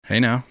Hey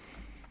now.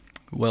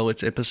 Well,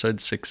 it's episode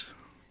six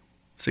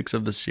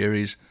of the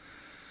series,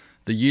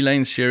 the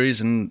U-Lane series,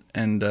 and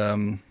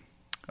I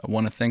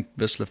want to thank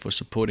Vissla for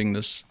supporting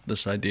this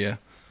idea.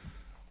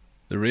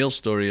 The real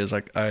story is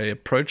I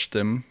approached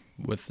them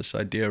with this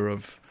idea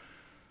of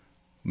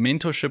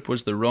mentorship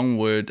was the wrong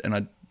word,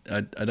 and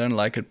I don't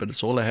like it, but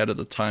it's all I had at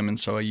the time, and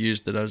so I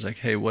used it. I was like,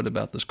 hey, what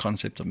about this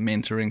concept of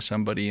mentoring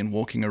somebody and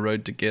walking a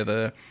road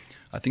together?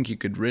 I think you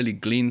could really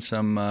glean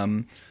some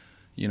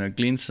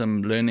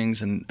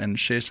learnings and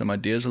share some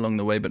ideas along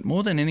the way. But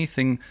more than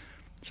anything,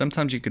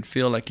 sometimes you could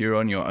feel like you're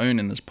on your own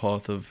in this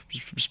path of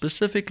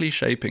specifically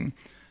shaping.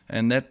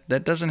 And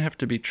that doesn't have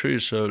to be true.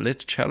 So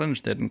let's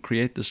challenge that and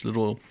create this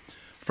little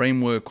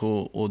framework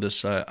or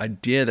this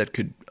idea that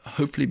could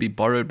hopefully be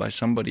borrowed by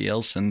somebody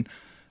else and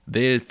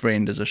their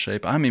friend as a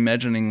shaper. I'm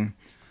imagining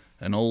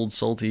an old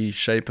salty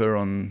shaper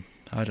on,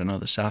 I don't know,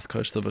 the south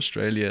coast of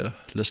Australia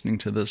listening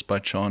to this by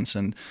chance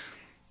and,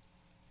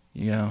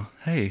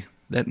 hey,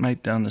 that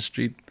mate down the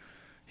street,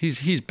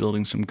 he's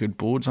building some good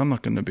boards. I'm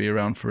not going to be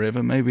around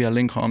forever. Maybe I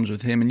link arms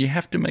with him. And you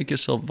have to make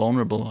yourself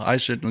vulnerable. I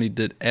certainly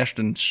did.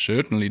 Ashton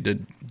certainly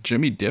did.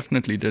 Jimmy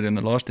definitely did in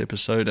the last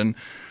episode. And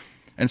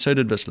so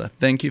did Vissla.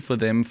 Thank you for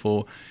them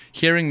for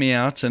hearing me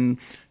out. And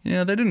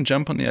they didn't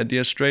jump on the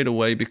idea straight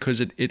away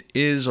because it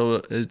is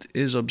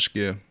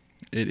obscure.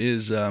 It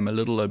is a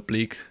little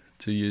oblique,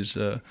 to use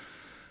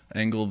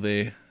angle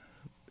there.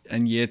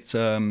 And yet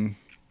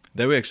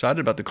they were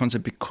excited about the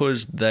concept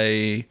because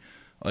they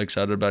are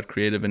excited about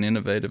creative and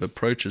innovative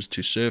approaches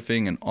to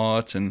surfing and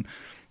art and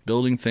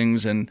building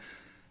things and,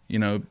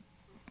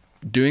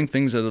 doing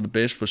things that are the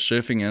best for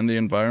surfing and the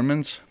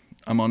environment.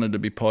 I'm honored to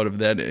be part of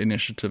that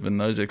initiative and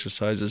those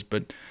exercises,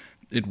 but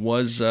it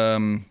was a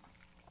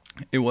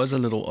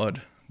little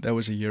odd. That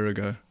was a year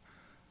ago.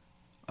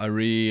 I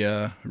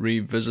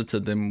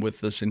revisited them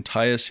with this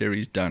entire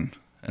series done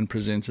and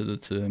presented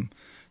it to them,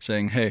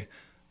 saying, hey,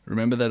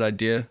 remember that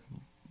idea?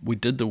 We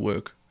did the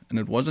work, and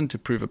it wasn't to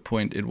prove a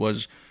point. It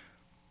was,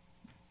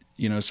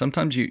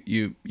 sometimes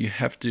you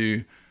have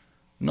to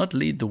not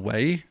lead the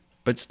way,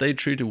 but stay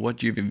true to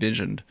what you've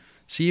envisioned.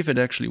 See if it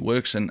actually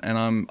works, and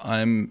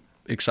I'm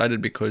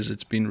excited because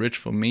it's been rich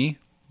for me,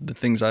 the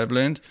things I've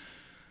learned.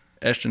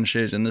 Ashton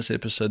shares in this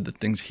episode the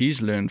things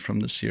he's learned from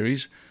the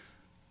series.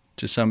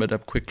 To sum it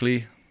up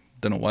quickly,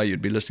 don't know why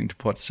you'd be listening to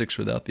part 6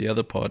 without the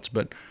other parts,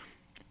 but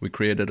we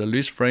created a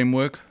loose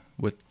framework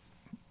with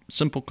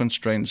simple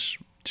constraints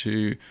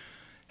to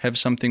have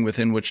something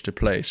within which to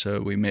play.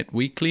 So we met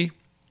weekly.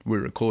 We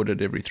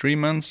recorded every 3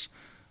 months.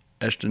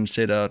 Ashton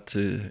set out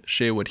to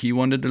share what he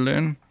wanted to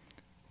learn.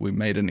 We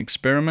made an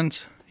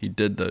experiment. He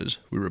did those.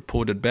 We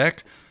reported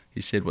back. He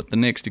said what the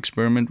next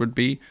experiment would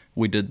be.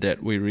 We did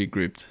that. We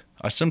regrouped.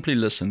 I simply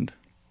listened.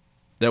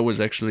 That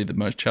was actually the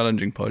most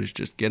challenging part, is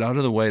just get out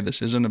of the way.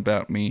 This isn't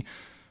about me.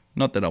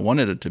 Not that I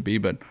wanted it to be,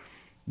 but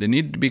there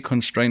needed to be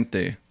constraint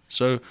there.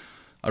 So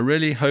I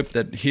really hope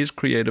that his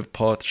creative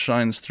path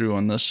shines through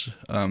on this.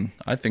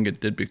 I think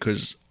it did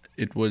because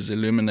it was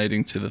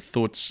illuminating to the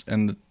thoughts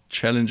and the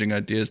challenging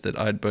ideas that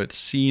I'd both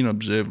seen,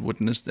 observed,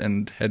 witnessed,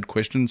 and had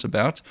questions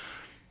about.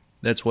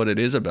 That's what it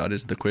is about,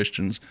 is the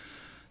questions.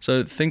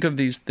 So think of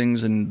these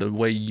things in the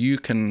way you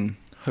can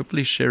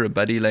hopefully share a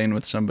buddy lane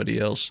with somebody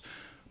else,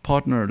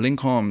 partner,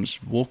 link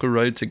arms, walk a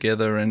road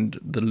together, and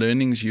the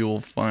learnings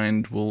you'll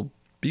find will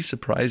be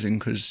surprising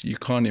because you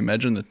can't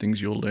imagine the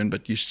things you'll learn,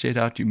 but you set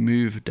out, you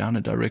move down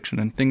a direction,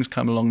 and things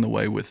come along the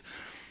way with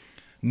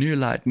new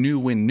light, new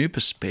wind, new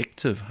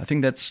perspective. I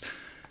think that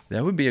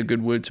would be a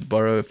good word to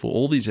borrow for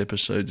all these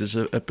episodes, is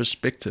a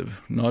perspective,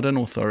 not an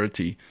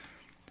authority.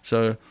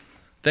 So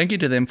thank you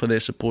to them for their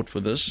support for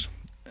this.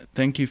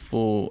 Thank you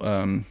for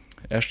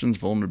Ashton's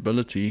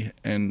vulnerability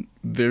and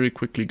very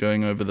quickly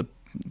going over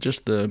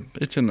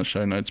it's in the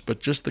show notes, but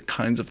just the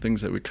kinds of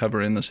things that we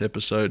cover in this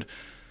episode.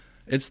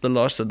 It's the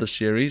last of the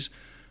series.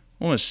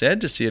 Almost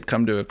sad to see it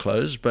come to a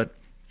close, but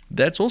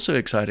that's also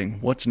exciting.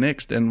 What's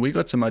next? And we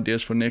got some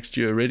ideas for next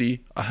year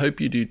already. I hope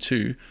you do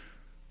too.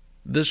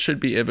 This should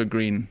be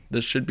evergreen.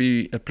 This should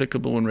be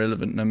applicable and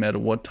relevant no matter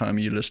what time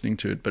you're listening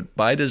to it. But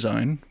by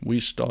design, we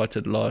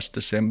started last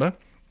December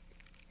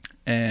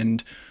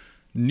and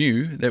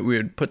knew that we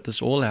would put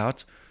this all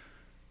out,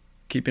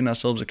 keeping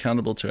ourselves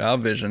accountable to our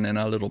vision and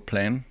our little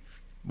plan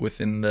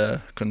within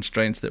the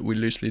constraints that we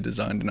loosely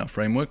designed in our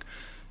framework,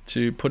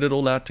 to put it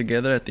all out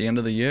together at the end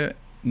of the year,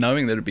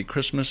 knowing that it'd be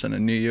Christmas and a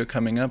new year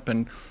coming up.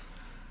 And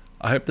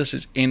I hope this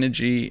is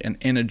energy and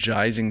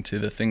energizing to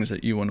the things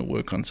that you want to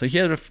work on. So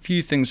here are a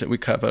few things that we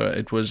cover.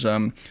 It was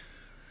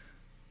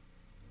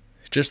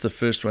just the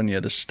first one,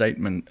 the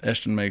statement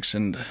Ashton makes,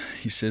 and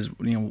he says,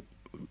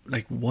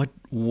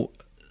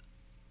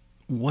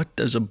 what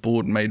does a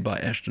board made by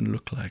Ashton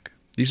look like?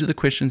 These are the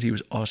questions he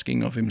was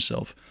asking of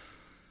himself.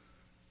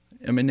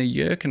 I mean, a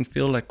year can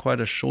feel like quite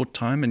a short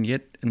time, and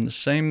yet in the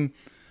same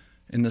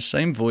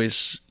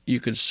voice, you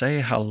could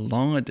say how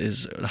long it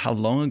is, how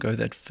long ago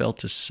that felt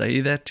to say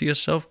that to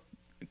yourself,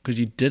 because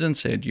you didn't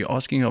say it. You're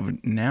asking of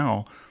it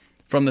now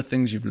from the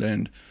things you've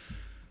learned.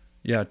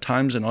 Yeah,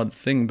 time's an odd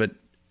thing, but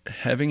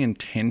having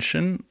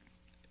intention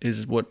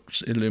is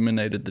what's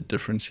illuminated the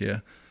difference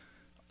here.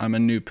 I'm a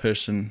new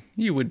person.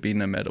 You would be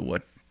no matter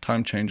what.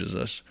 Time changes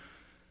us.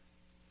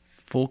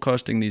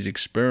 Forecasting these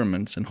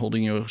experiments and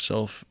holding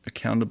yourself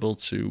accountable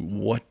to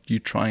what you're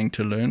trying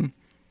to learn.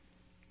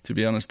 To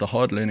be honest, the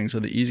hard learnings are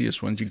the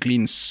easiest ones. You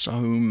glean so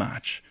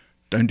much.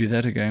 Don't do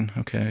that again.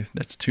 Okay,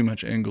 that's too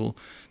much angle,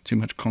 too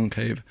much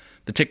concave.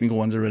 The technical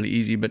ones are really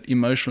easy, but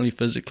emotionally,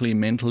 physically,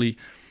 mentally,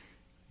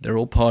 they're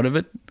all part of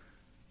it.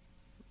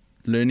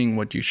 Learning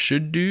what you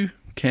should do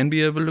can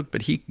be overlooked,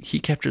 but he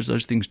captures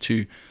those things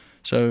too.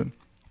 So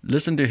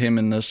listen to him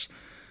in this.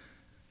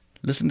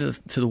 Listen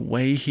to the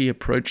way he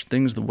approached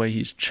things, the way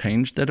he's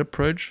changed that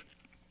approach,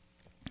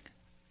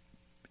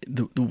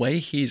 the way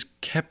he's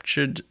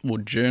captured or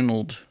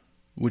journaled,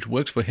 which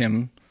works for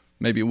him,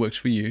 maybe it works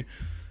for you,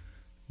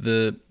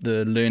 the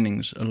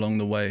learnings along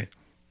the way,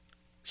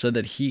 so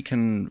that he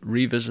can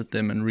revisit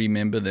them and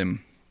remember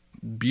them.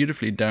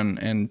 Beautifully done,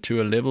 and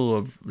to a level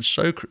of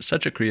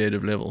such a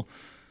creative level.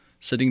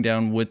 Sitting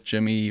down with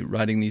Jimmy,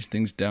 writing these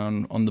things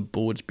down on the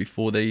boards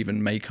before they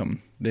even make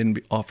them, then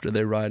after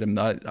they write them,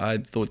 I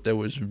thought that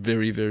was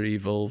very, very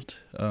evolved,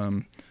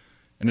 and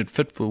it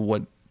fit for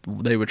what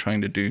they were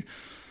trying to do.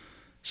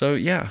 So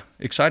yeah,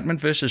 excitement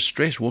versus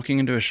stress, walking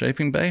into a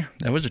shaping bay,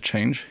 that was a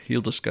change.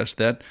 He'll discuss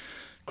that.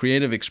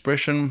 Creative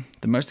expression,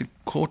 the most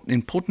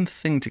important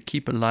thing to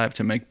keep alive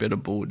to make better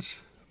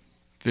boards.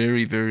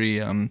 Very,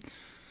 very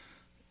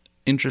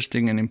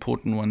interesting and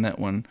important one, that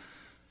one.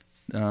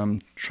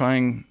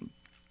 Trying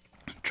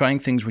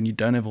things when you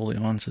don't have all the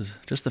answers.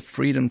 Just the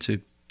freedom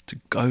to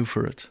go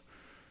for it.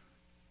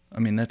 I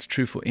mean, that's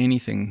true for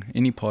anything,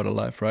 any part of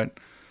life, right?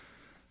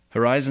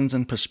 Horizons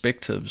and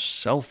perspectives,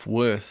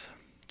 self-worth,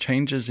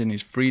 changes in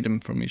his freedom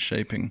from his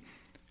shaping,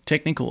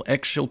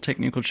 actual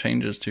technical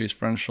changes to his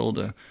front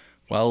shoulder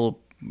while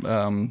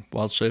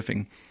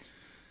surfing.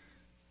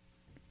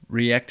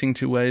 Reacting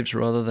to waves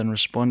rather than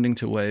responding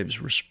to waves,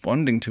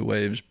 responding to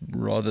waves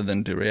rather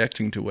than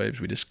reacting to waves.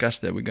 We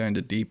discussed that. We're going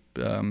to deep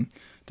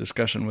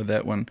discussion with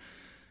that one.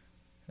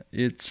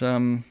 It's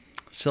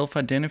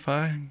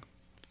self-identifying,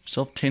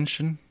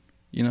 self-tension.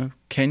 You know,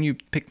 can you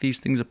pick these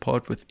things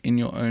apart within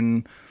your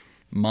own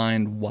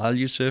mind while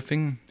you're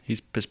surfing?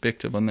 His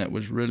perspective on that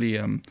was really,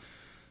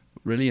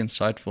 really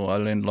insightful. I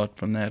learned a lot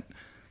from that.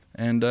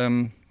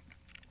 And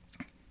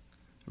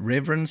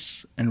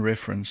reverence and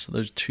reference,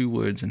 those two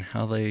words and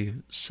how they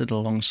sit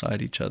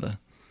alongside each other.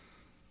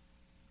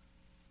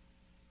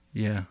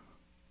 Yeah.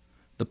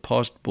 The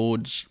past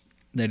boards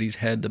that he's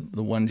had,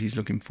 the ones he's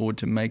looking forward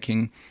to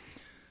making,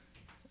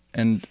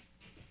 and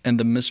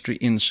the mystery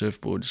in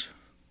surfboards.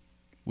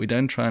 We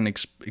don't try and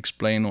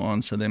explain or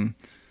answer them.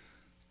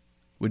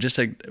 We just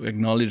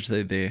acknowledge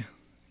they're there.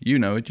 You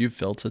know it, you've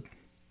felt it.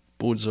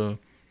 Boards are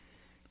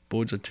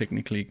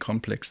technically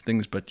complex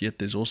things, but yet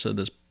there's also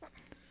this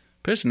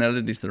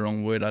personality is the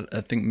wrong word.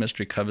 I think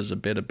mystery covers a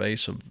better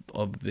base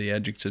of the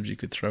adjectives you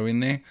could throw in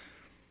there.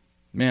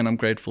 Man, I'm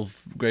grateful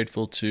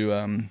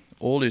to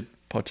all who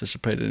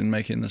participated in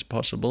making this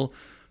possible.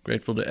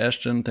 Grateful to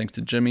Ashton. Thanks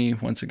to Jimmy.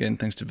 Once again,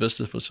 thanks to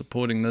Vista for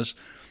supporting this.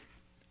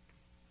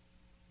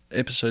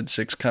 Episode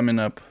 6 coming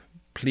up.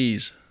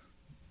 Please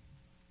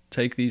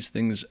take these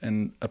things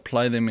and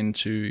apply them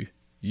into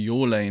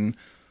your lane.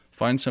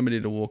 Find somebody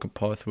to walk a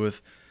path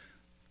with.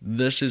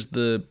 This is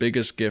the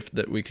biggest gift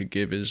that we could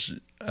give is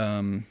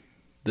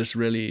this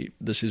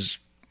is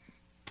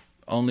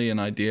only an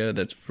idea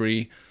that's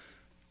free.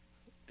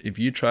 If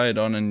you try it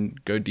on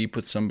and go deep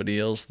with somebody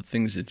else, the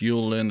things that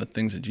you'll learn, the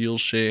things that you'll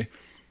share,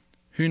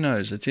 who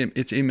knows?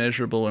 It's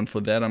immeasurable, and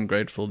for that I'm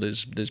grateful.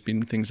 There's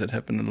been things that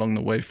happened along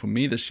the way for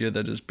me this year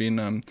that has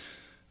been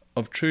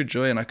of true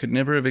joy, and I could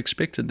never have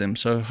expected them.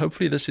 So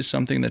hopefully this is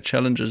something that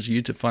challenges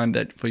you to find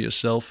that for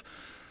yourself.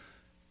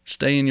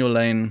 Stay in your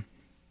lane.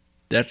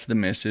 That's the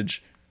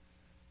message.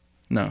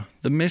 No,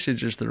 the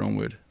message is the wrong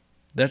word.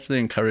 That's the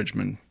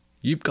encouragement.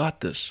 You've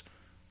got this.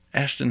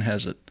 Ashton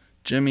has it.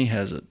 Jimmy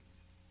has it.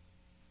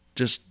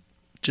 Just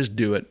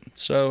do it.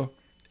 So,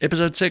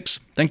 episode 6.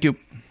 Thank you.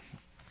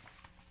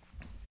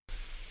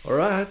 All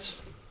right.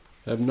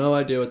 I have no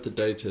idea what the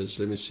date is.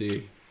 Let me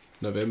see.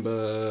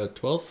 November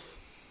 12th?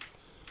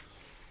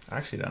 I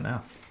actually don't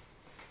know.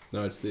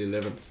 No, it's the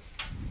 11th.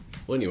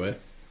 Well, anyway,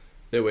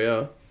 there we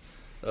are.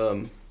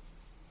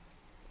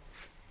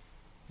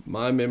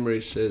 My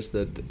memory says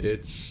that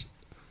it's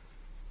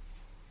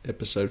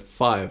episode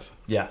 5.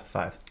 Yeah,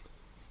 5.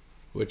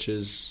 Which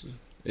is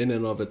in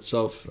and of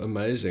itself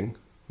amazing.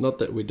 Not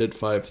that we did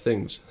 5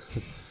 things,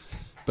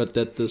 but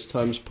that this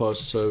time's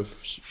passed so,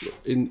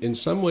 in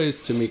some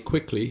ways to me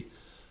quickly,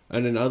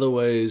 and in other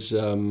ways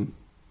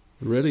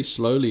really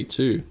slowly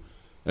too.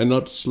 And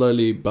not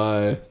slowly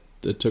by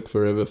it took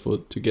forever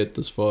to get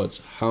this far.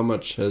 It's how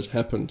much has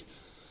happened.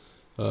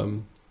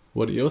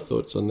 What are your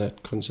thoughts on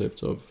that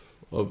concept of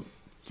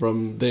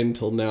from then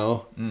till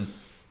now?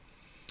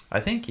 I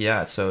think,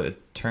 yeah, so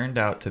it turned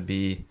out to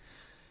be,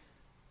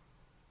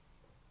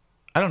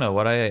 I don't know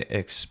what I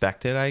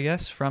expected, I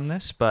guess, from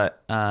this,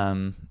 but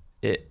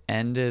it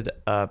ended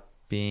up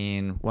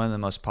being one of the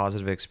most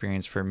positive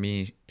experiences for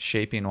me,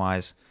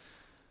 shaping-wise,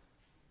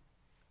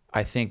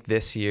 I think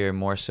this year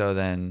more so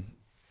than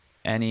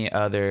any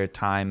other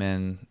time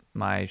in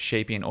my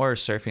shaping or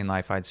surfing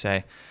life, I'd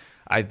say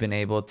I've been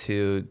able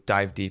to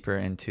dive deeper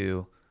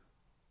into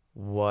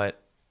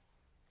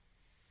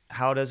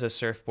how does a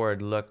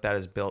surfboard look that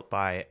is built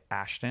by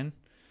Ashton,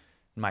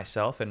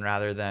 myself, and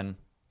rather than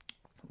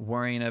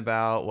worrying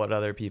about what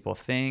other people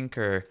think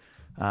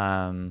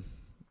um,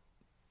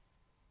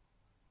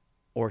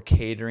 or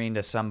catering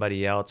to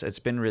somebody else, it's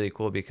been really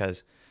cool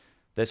because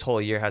this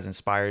whole year has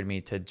inspired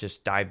me to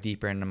just dive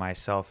deeper into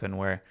myself, and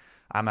where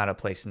I'm at a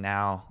place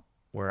now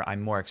where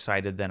I'm more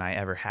excited than I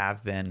ever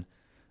have been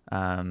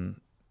in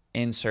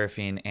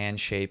surfing and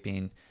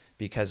shaping,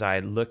 because I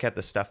look at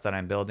the stuff that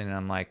I'm building and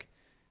I'm like,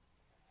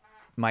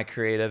 my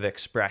creative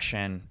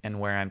expression and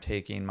where I'm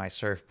taking my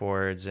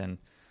surfboards and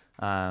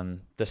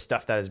the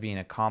stuff that is being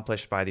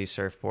accomplished by these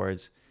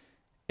surfboards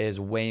is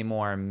way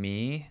more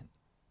me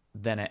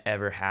than it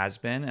ever has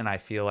been. And I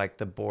feel like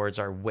the boards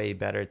are way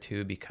better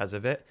too because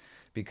of it,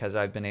 because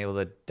I've been able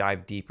to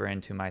dive deeper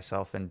into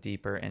myself and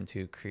deeper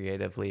into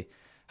creatively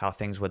how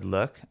things would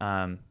look.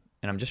 And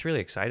I'm just really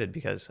excited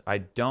because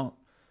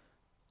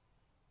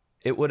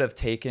it would have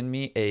taken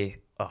me a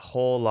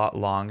whole lot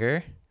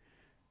longer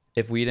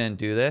if we didn't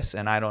do this.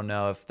 And I don't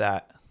know if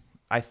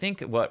I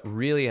think what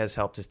really has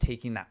helped is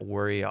taking that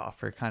worry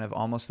off, or kind of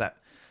almost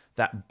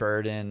that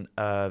burden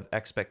of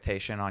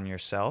expectation on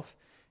yourself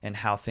and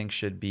how things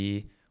should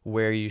be,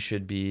 where you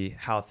should be,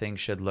 how things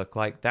should look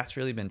like. That's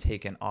really been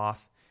taken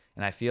off.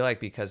 And I feel like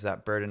because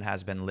that burden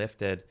has been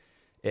lifted,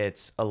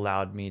 it's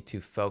allowed me to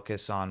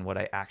focus on what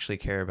I actually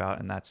care about.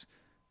 And that's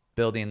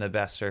building the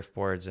best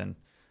surfboards and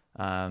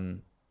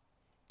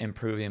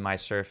improving my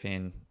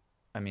surfing.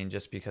 I mean,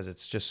 just because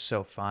it's just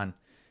so fun.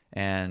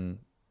 And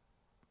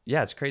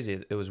yeah, it's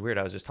crazy. It was weird.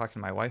 I was just talking to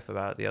my wife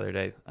about it the other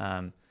day,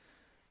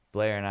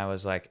 Blair, and I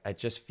was like, it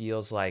just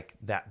feels like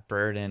that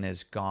burden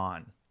is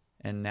gone.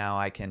 And now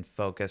I can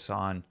focus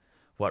on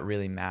what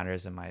really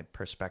matters, and my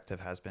perspective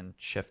has been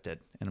shifted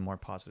in a more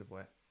positive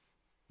way.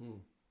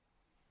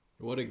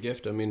 What a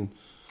gift. I mean,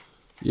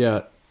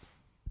 yeah.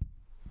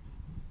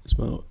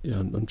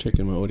 I'm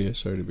checking my audio.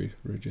 Sorry to be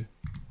rude.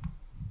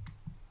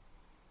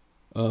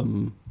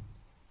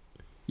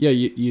 Yeah,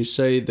 you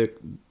say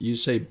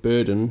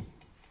burden.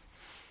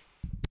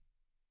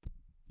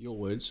 Your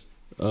words.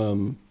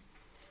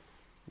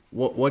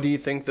 What do you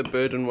think the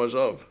burden was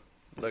of?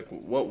 Like,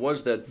 what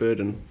was that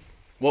burden?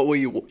 What were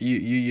you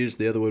used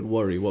the other word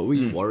worry. What were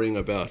you worrying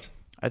about?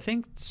 I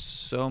think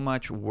so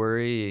much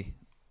worry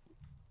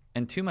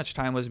and too much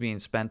time was being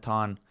spent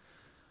on,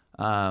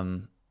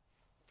 and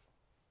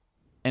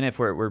if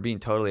we're being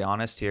totally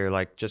honest here,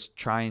 like just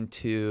trying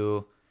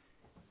to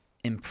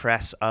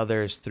impress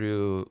others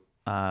through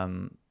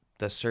the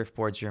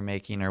surfboards you're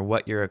making or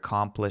what you're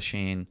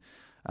accomplishing,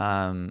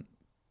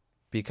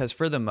 because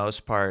for the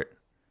most part,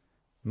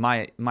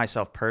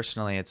 myself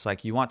personally, it's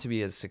like you want to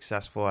be as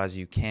successful as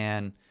you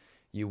can.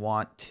 You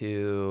want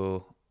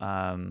to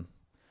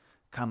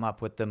come up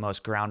with the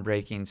most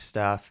groundbreaking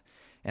stuff.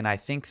 And I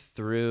think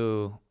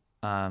through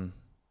the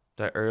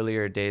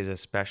earlier days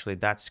especially,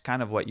 that's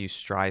kind of what you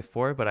strive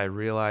for. But I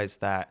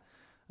realized that,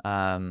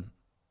 and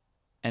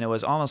it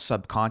was almost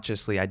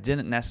subconsciously, I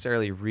didn't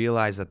necessarily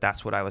realize that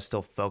that's what I was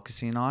still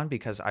focusing on,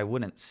 because I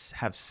wouldn't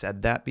have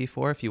said that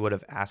before if you would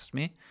have asked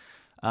me.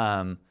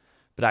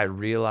 But I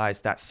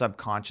realized that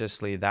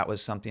subconsciously that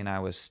was something I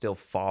was still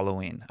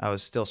following. I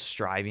was still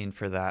striving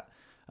for that,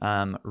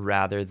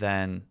 rather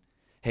than,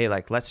 hey,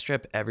 like, let's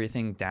strip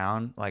everything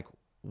down. Like,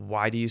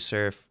 why do you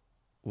surf?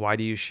 Why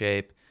do you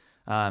shape?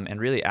 And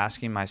really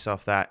asking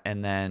myself that,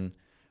 and then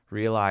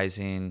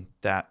realizing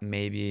that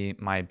maybe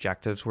my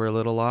objectives were a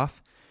little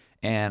off.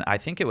 And I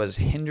think it was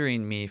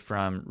hindering me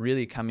from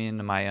really coming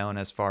into my own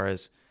as far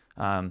as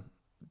and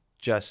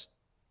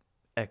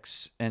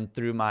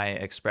through my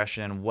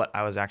expression, what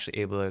I was actually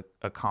able to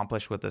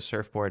accomplish with the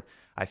surfboard,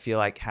 I feel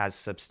like has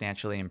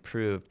substantially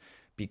improved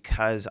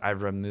because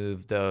I've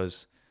removed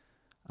those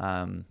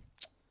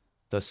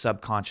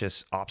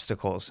subconscious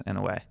obstacles in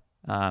a way.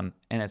 And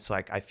it's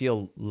like, I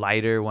feel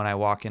lighter when I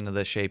walk into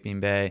the shaping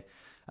bay.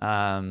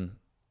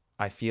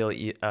 I feel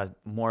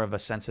more of a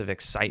sense of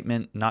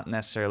excitement, not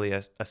necessarily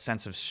a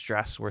sense of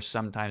stress, where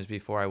sometimes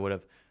before I would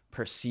have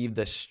perceived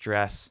the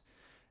stress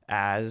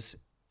as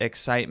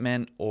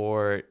excitement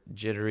or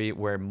jittery,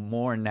 where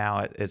more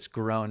now it's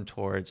grown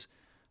towards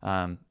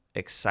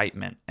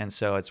excitement. And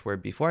so it's where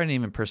before I didn't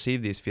even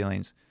perceive these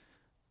feelings,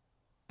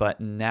 but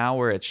now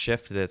where it's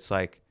shifted, it's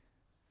like,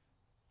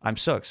 I'm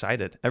so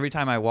excited. Every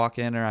time I walk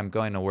in or I'm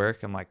going to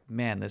work, I'm like,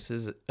 man, this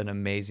is an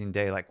amazing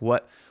day. Like,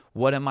 what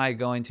am I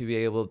going to be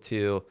able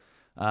to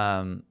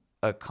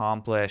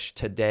accomplish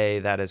today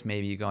that is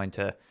maybe going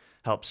to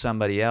help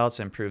somebody else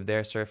improve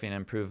their surfing,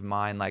 improve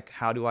mine? Like,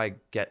 how do I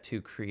get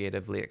to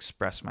creatively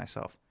express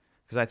myself?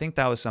 Because I think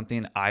that was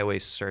something I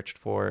always searched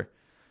for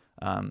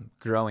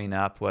growing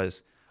up.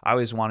 Was I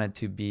always wanted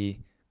to be,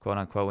 quote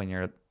unquote, when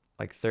you're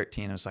like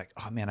 13, it was like,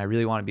 oh man, I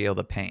really want to be able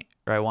to paint,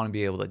 or I want to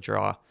be able to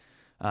draw.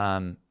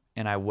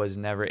 And I was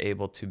never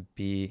able to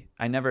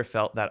I never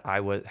felt that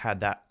I had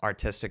that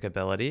artistic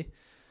ability.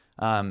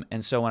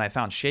 And so when I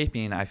found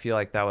shaping, I feel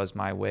like that was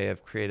my way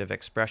of creative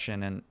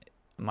expression and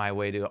my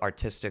way to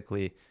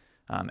artistically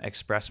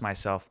express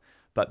myself.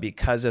 But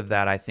because of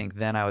that, I think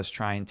then I was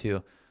trying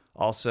to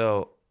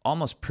also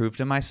almost prove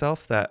to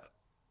myself that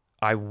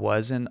I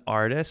was an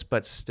artist,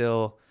 but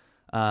still,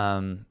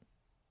 and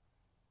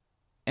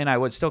I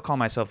would still call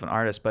myself an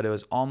artist, but it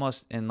was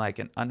almost in like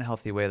an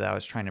unhealthy way that I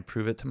was trying to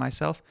prove it to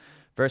myself,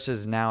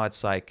 versus now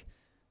it's like,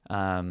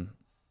 I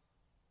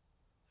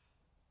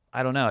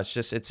don't know.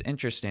 It's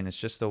interesting. It's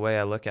just the way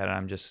I look at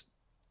it.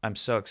 I'm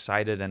so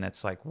excited, and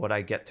it's like what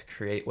I get to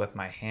create with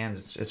my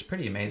hands. It's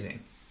pretty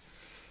amazing.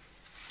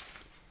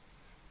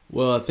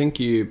 Well, I think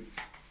you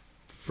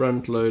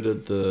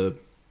front-loaded the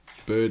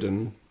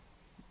burden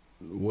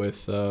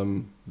with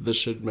this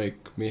should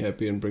make me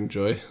happy and bring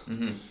joy.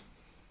 Mm-hmm.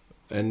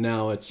 And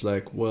now it's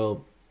like,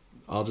 well,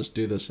 I'll just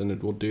do this and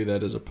it will do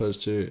that, as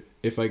opposed to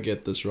if I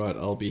get this right,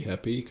 I'll be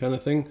happy kind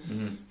of thing,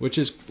 Mm-hmm. which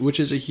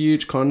is a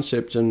huge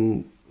concept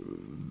and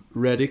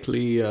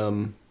radically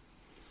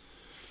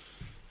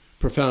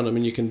profound. I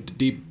mean, you can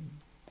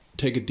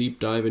take a deep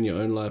dive in your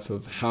own life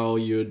of how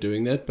you're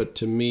doing that. But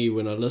to me,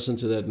 when I listen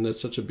to that, and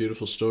that's such a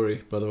beautiful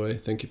story, by the way,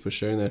 thank you for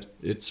sharing that.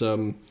 It's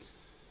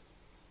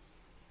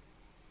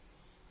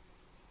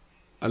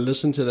I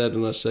listen to that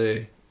and I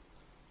say,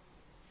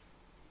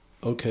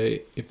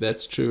 okay, if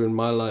that's true in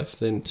my life,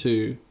 then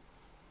too,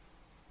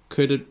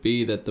 could it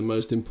be that the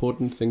most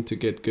important thing to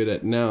get good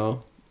at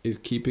now is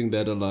keeping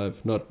that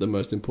alive? Not the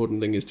most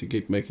important thing is to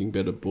keep making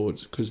better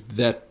boards, because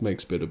that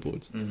makes better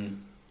boards. Mm-hmm.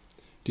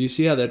 Do you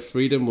see how that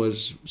freedom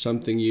was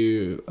something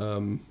you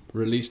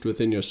released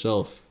within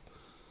yourself?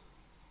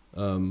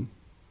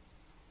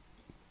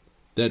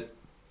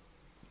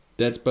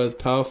 That's both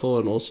powerful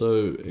and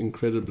also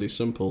incredibly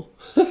simple.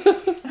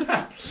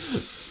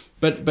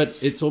 But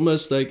it's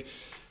almost like,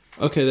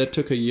 okay, that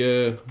took a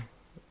year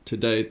to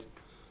date.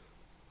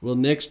 Well,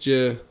 next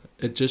year,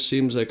 it just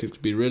seems like it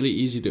could be really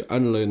easy to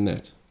unlearn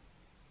that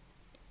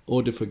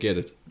or to forget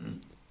it.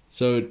 Mm.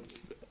 So,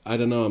 I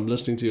don't know, I'm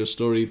listening to your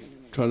story,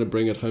 trying to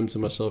bring it home to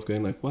myself,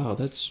 going like, wow,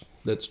 that's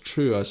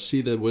true. I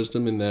see the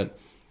wisdom in that.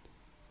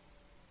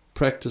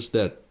 Practice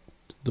that,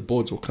 the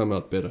boards will come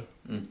out better,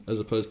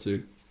 as opposed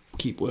to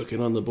keep working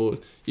on the board.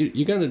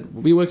 You're going to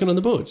be working on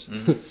the boards.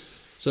 Mm-hmm.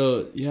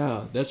 So,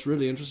 yeah, that's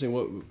really interesting.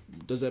 What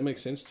does that make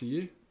sense to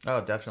you?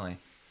 Oh, definitely.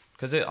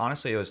 Because it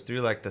was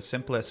through like the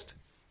simplest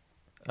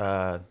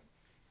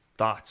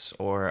thoughts,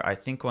 or I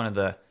think one of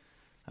the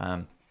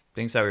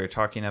things that we were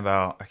talking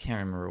about, I can't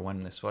remember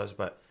when this was,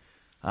 but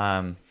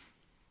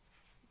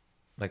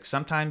like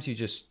sometimes you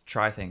just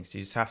try things.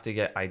 You just have to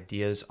get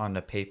ideas on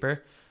the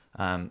paper.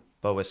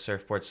 But with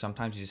surfboards,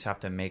 sometimes you just have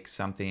to make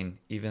something,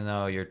 even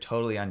though you're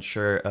totally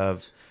unsure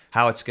of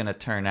how it's going to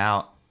turn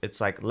out. It's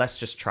like, let's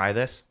just try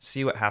this,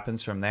 see what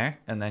happens from there,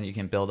 and then you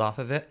can build off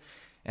of it.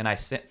 And I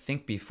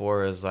think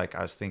before it was like,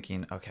 I was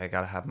thinking, okay, I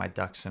got to have my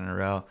ducks in a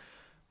row.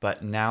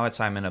 But now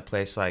I'm in a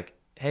place like,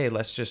 hey,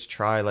 let's just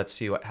try. Let's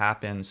see what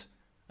happens.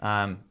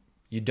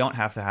 You don't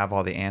have to have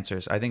all the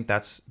answers. I think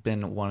that's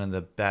been one of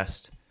the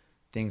best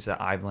things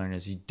that I've learned,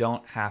 is you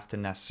don't have to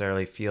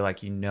necessarily feel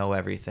like you know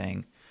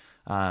everything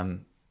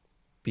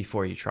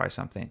before you try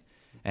something.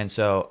 And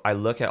so I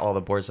look at all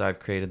the boards that I've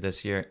created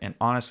this year, and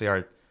honestly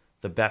are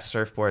the best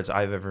surfboards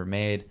I've ever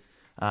made,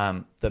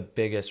 the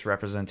biggest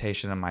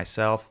representation of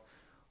myself,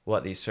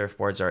 what these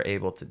surfboards are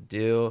able to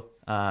do.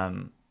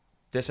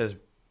 This has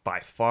by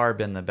far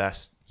been the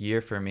best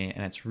year for me,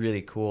 and it's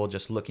really cool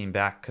just looking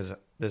back, because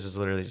this was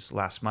literally just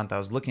last month. I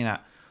was looking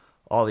at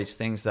all these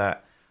things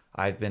that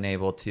I've been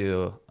able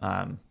to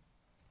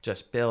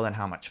just build, and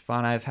how much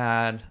fun I've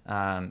had,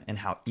 and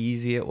how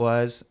easy it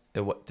was.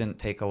 It didn't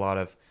take a lot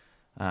of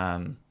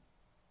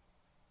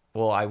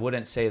well, I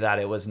wouldn't say that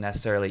it was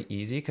necessarily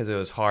easy, because it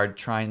was hard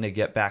trying to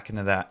get back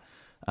into that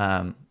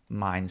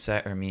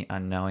mindset, or me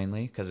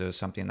unknowingly, because it was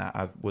something that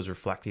I was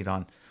reflecting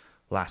on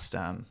last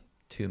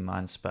 2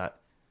 months. But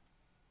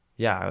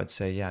yeah, I would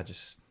say, yeah,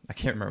 just, I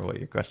can't remember what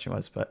your question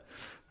was, but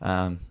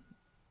yeah,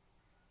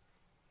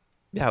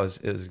 it was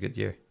a good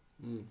year.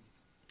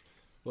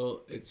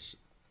 Well, it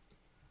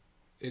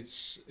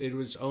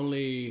was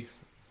only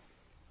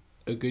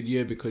a good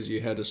year because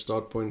you had a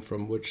start point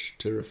from which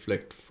to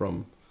reflect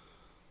from.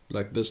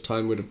 Like, this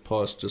time would have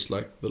passed just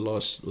like the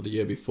last or the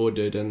year before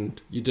did,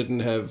 and you didn't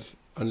have,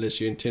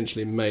 unless you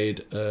intentionally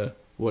made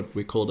what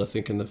we called, I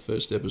think in the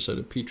first episode,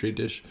 a petri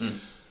dish.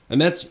 And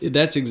that's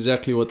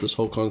exactly what this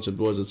whole concept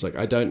was. It's like,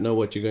 I don't know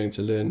what you're going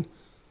to learn.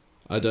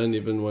 I don't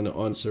even want to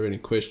answer any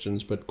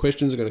questions, but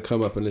questions are going to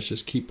come up, and let's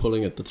just keep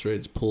pulling at the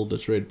threads. Pull the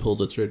thread, pull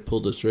the thread,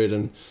 pull the thread.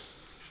 And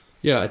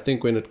yeah, I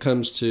think when it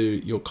comes to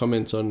your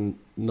comments on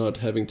not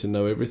having to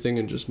know everything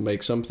and just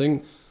make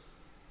something,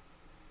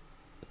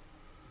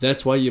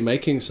 that's why you're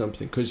making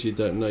something, because you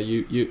don't know.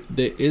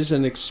 There is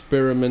an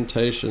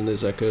experimentation.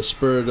 There's like a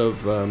spirit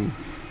of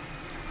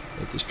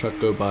let this truck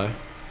go by.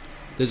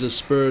 There's a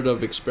spirit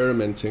of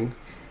experimenting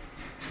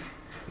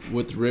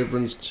with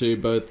reference to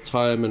both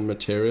time and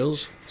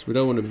materials. So we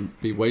don't want to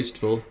be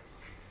wasteful,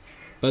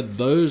 But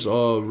those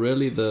are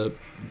really the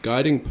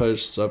guiding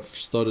posts I've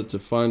started to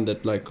find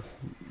that like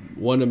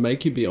want to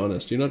make you be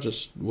honest. You're not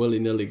just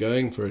willy-nilly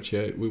going for it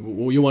here.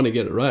 You want to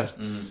get it right.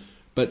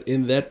 But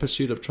in that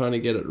pursuit of trying to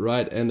get it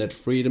right and that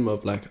freedom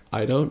of like,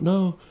 I don't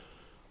know,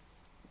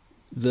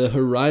 the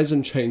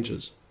horizon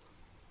changes.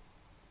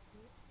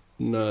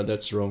 No,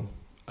 that's wrong.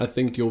 I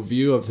think your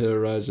view of the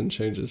horizon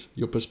changes.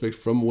 Your perspective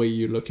from where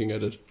you're looking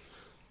at it.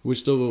 We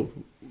still,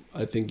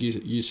 I think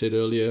you said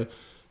earlier,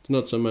 it's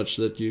not so much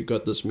that you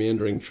got this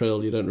meandering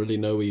trail, you don't really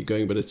know where you're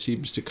going, but it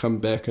seems to come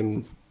back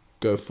and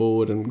go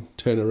forward and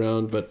turn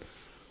around. But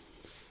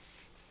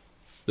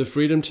the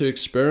freedom to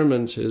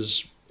experiment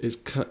is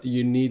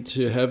you need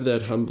to have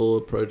that humble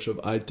approach of,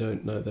 I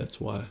don't know, that's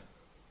why.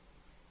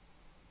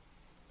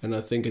 And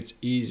I think it's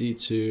easy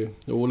to,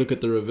 or look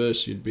at the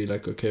reverse, you'd be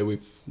like, okay,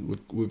 we've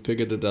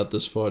figured it out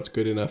this far, it's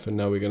good enough, and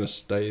now we're going to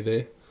stay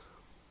there.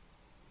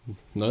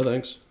 No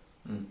thanks.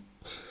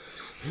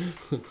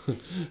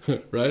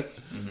 Right?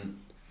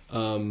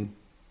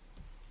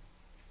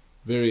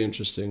 Very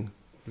interesting.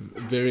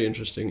 Very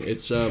interesting.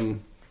 It's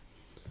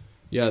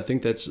yeah, I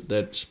think that's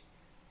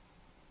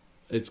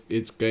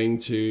it's going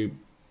to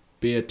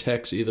be a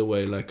tax either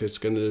way. Like it's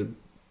going to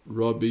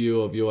rob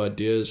you of your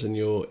ideas and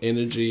your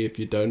energy if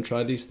you don't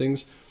try these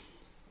things,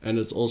 and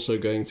it's also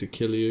going to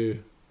kill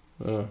you.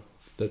 Oh,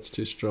 that's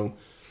too strong.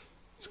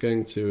 It's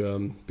going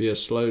to be a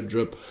slow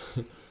drip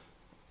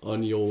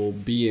on your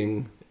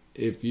being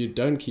if you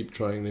don't keep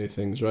trying new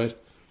things, right?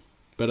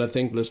 But I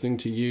think listening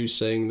to you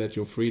saying that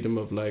your freedom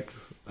of like,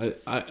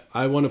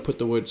 I want to put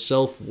the word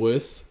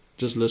self-worth,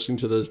 just listening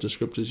to those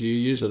descriptors you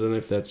use, I don't know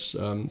if that's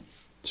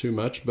too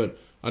much, but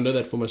I know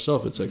that for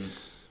myself. It's like,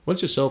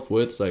 once your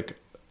self-worth, like,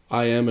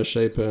 I am a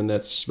shaper, and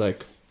that's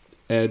like,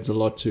 adds a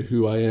lot to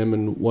who I am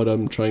and what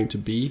I'm trying to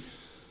be,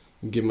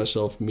 and give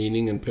myself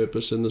meaning and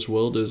purpose in this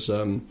world is,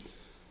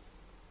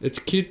 it's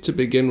cute to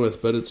begin with,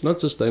 but it's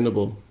not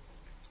sustainable.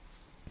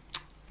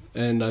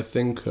 And I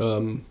think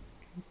on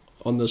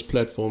this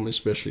platform,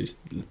 especially,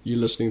 you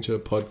listening to a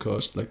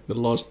podcast, like the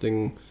last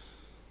thing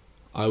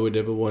I would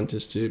ever want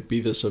is to be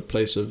this a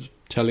place of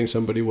telling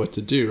somebody what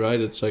to do, right?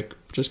 It's like,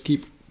 just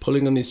keep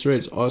pulling on these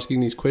threads, asking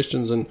these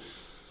questions. And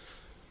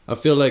I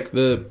feel like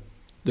the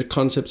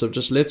concepts of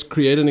just let's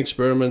create an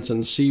experiment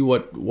and see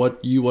what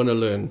you want to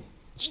learn.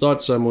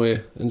 Start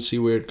somewhere and see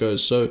where it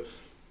goes. So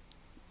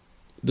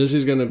this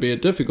is going to be a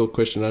difficult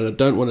question, and I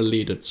don't want to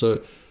lead it.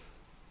 So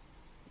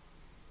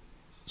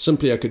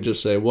simply, I could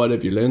just say, "What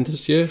have you learned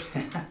this year?"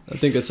 I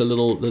think it's a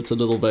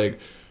little vague.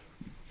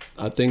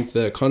 I think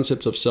the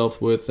concepts of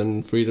self-worth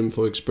and freedom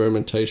for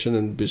experimentation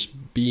and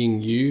just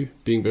being you,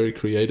 being very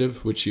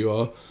creative, which you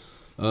are,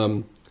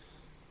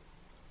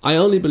 I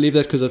only believe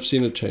that because I've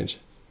seen it change.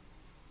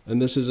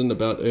 And this isn't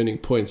about earning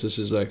points. This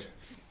is like,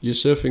 you're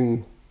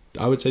surfing,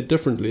 I would say,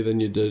 differently than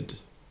you did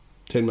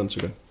 10 months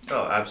ago.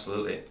 Oh,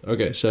 absolutely.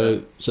 Okay,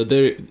 so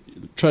there,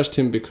 trust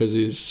him because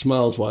his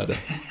smile's wider.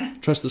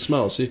 Trust the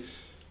smile. See,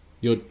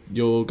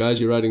 your guys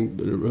who are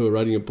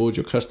writing your board,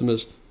 your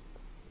customers,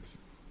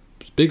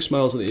 big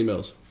smiles in the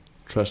emails.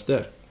 Trust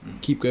that.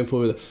 Keep going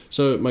forward with it.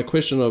 So my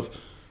question of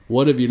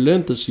what have you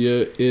learned this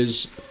year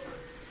is,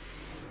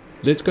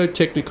 let's go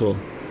technical.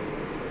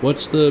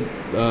 What's the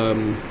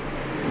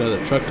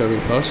the truck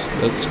going past?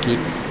 That's cute.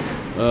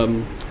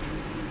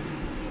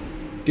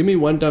 Give me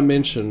one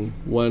dimension,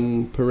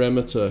 one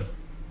parameter,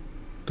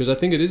 because I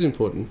think it is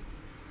important.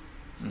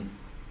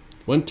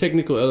 One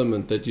technical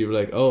element that you're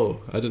like,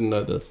 oh, I didn't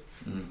know this.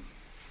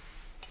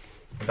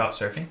 About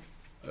surfing?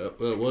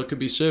 Well, it could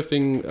be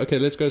surfing. Okay,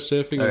 let's go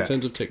surfing in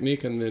terms of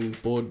technique, and then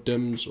board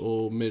dims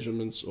or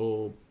measurements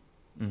or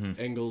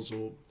angles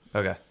or...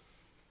 Okay.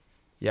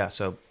 Yeah,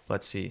 so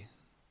let's see.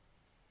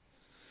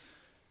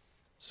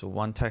 So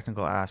one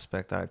technical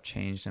aspect that I've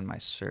changed in my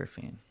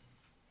surfing.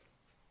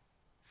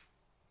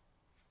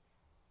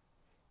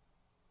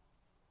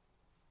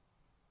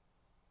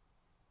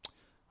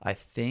 I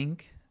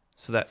think,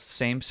 so that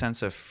same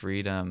sense of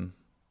freedom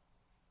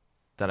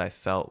that I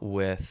felt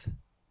with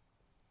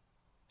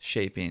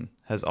shaping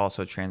has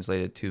also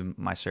translated to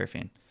my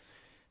surfing.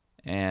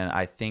 And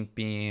I think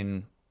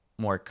being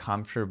more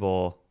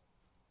comfortable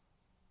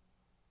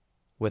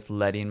with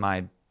letting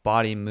my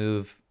body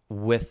move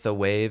with the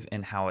wave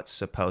and how it's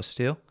supposed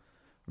to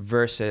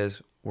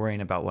versus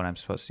worrying about what I'm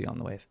supposed to do on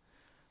the wave.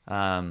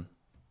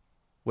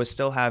 With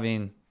still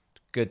having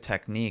good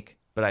technique,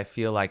 but I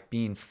feel like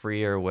being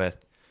freer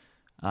with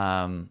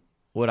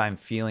what I'm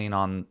feeling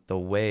on the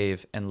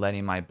wave and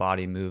letting my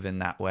body move in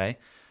that way.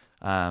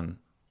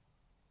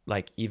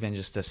 Like even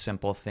just a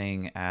simple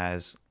thing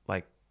as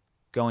like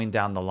going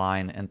down the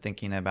line and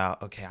thinking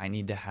about, okay, I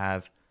need to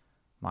have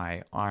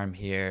my arm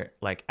here,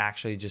 like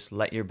actually just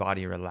let your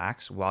body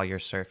relax while you're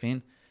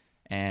surfing,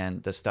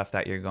 and the stuff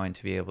that you're going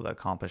to be able to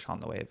accomplish on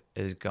the wave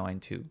is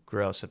going to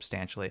grow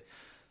substantially.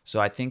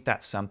 So I think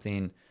that's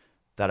something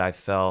that I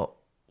felt,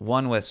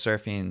 one, with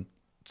surfing,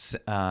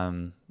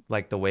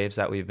 like the waves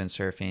that we've been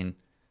surfing,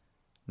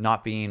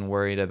 not being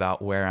worried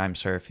about where I'm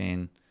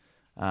surfing,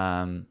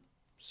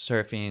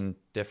 surfing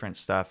different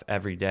stuff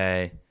every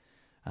day,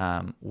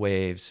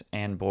 waves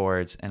and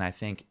boards. And I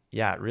think,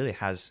 yeah, it really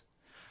has.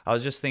 I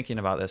was just thinking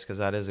about this because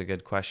that is a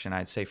good question.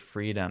 I'd say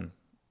freedom.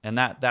 And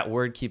that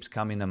word keeps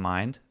coming to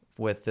mind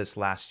with this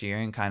last year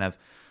and kind of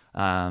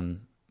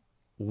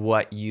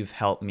what you've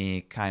helped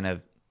me kind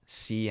of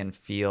see and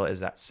feel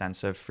is that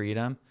sense of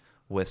freedom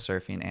with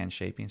surfing and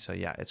shaping. So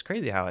yeah, it's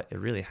crazy how it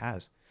really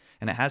has.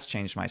 And it has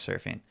changed my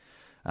surfing.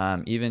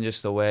 Even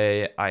just the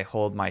way I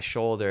hold my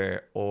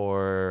shoulder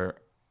or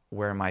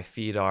where my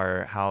feet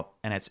are,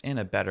 and it's in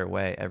a better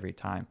way every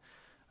time.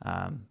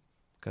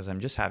 Because I'm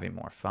just having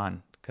more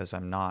fun because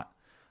I'm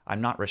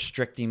not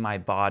restricting my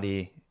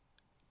body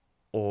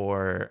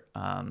or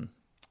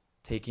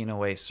taking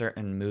away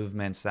certain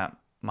movements that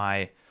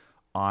my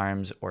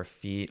arms or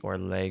feet or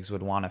legs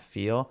would want to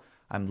feel.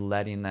 I'm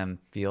letting them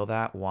feel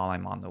that while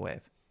I'm on the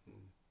wave.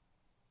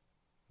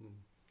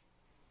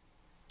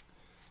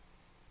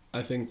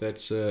 I think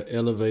that's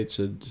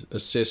elevated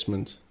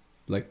assessment,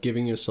 like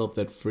giving yourself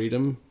that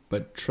freedom,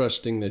 but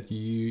trusting that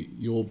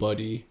your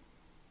body,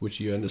 which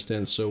you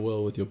understand so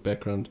well with your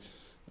background,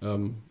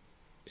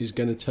 is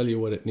going to tell you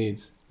what it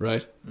needs,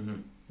 right?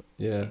 Mm-hmm.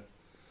 Yeah.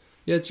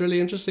 Yeah, it's really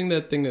interesting,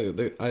 that thing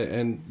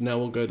and now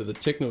we'll go to the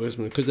technical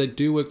aspect, because they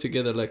do work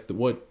together. Like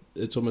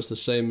it's almost the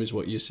same as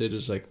what you said,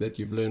 is like that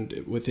you've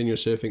learned within your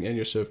surfing and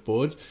your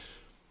surfboard.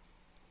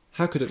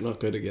 How could it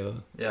not go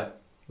together? Yeah.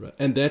 Right.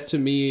 And that, to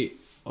me,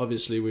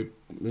 obviously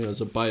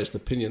it's a biased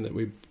opinion that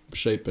we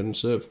shape and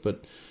surf,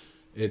 but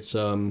it's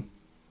I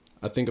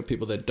think of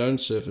people that don't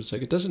surf, it's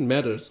like it doesn't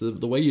matter. It's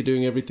the way you're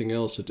doing everything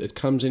else. It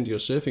comes into your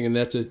surfing, and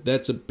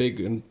that's a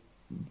big and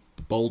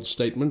bold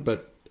statement,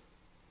 but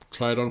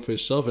try it on for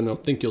yourself, and I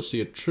think you'll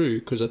see it true,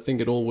 because I think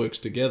it all works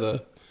together.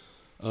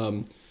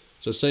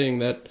 So saying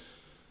that,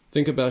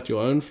 think about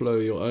your own flow,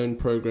 your own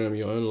program,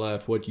 your own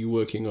life, what you're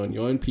working on,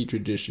 your own petri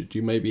dish that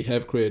you maybe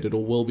have created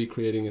or will be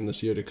creating in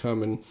this year to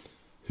come, and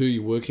who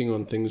you're working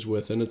on things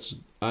with. And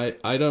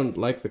I don't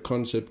like the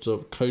concept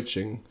of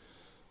coaching.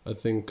 I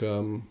think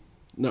those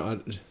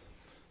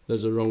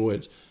are wrong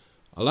words.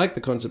 I like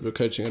the concept of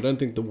coaching. I don't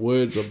think the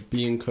words of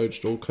being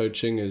coached or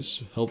coaching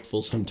is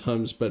helpful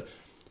sometimes, but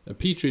a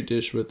petri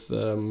dish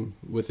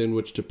within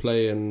which to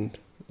play and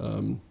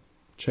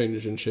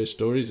change and share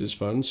stories is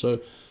fun.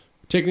 So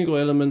technical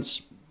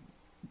elements,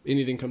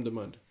 anything come to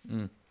mind?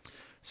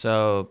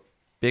 So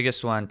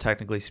biggest one,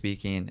 technically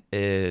speaking,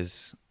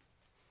 is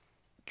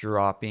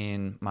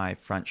dropping my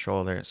front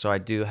shoulder. So I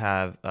do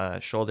have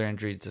a shoulder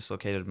injury,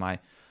 dislocated my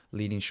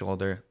leading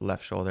shoulder,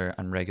 left shoulder,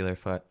 on regular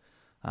foot,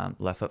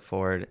 left foot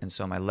forward. And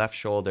so my left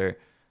shoulder,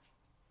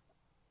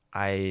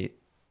 I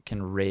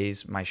can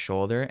raise my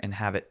shoulder and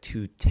have it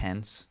too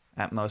tense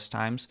at most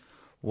times.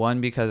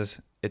 One,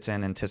 because it's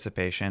in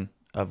anticipation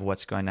of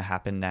what's going to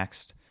happen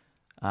next.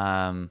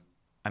 I'm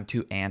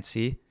too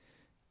antsy.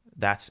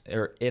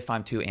 Or if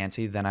I'm too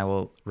antsy, then I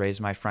will raise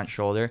my front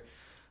shoulder.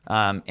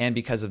 And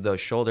because of those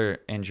shoulder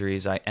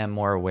injuries, I am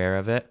more aware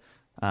of it.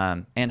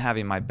 And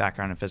having my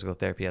background in physical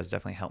therapy has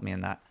definitely helped me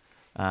in that.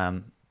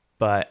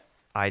 But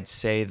I'd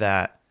say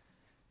that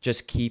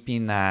just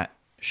keeping that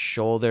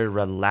shoulder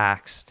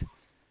relaxed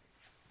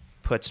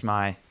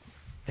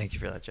thank you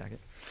for that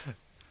jacket.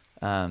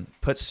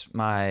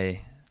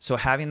 So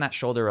having that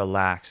shoulder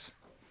relax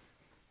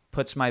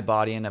puts my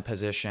body in a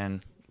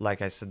position,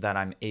 like I said, that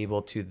I'm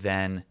able to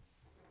then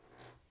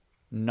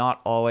not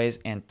always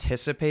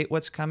anticipate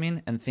what's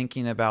coming and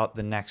thinking about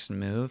the next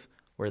move,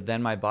 where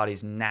then my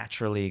body's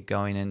naturally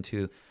going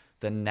into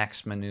the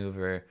next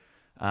maneuver.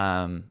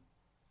 And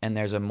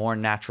there's a more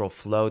natural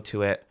flow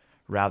to it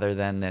rather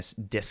than this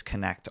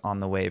disconnect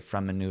on the wave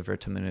from maneuver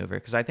to maneuver.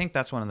 Because I think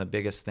that's one of the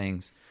biggest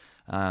things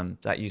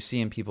that you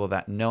see in people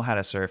that know how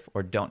to surf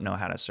or don't know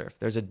how to surf.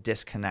 There's a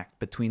disconnect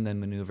between the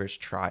maneuvers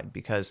tried,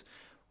 because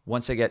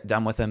once they get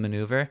done with a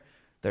maneuver,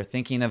 they're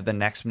thinking of the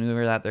next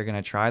maneuver that they're going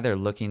to try. They're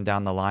looking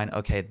down the line.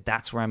 Okay,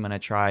 that's where I'm going to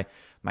try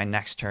my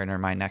next turn or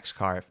my next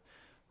carve,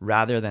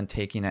 rather than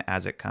taking it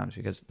as it comes.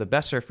 Because the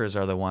best surfers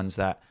are the ones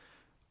that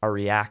are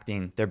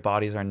reacting. Their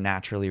bodies are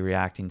naturally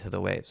reacting to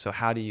the wave. So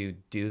how do you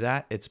do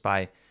that? It's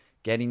by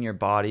getting your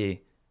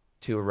body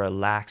to a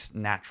relaxed,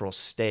 natural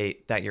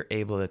state that you're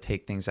able to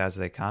take things as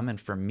they come. And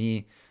for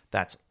me,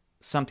 that's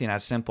something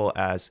as simple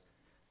as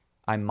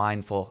I'm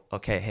mindful,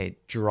 okay, hey,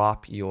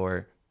 drop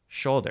your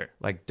shoulder.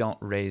 Like, don't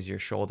raise your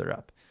shoulder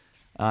up.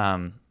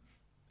 And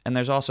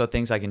there's also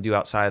things I can do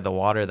outside of the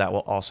water that will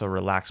also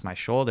relax my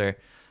shoulder,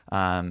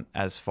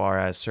 as far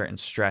as certain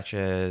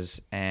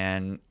stretches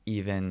and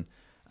even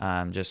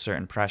just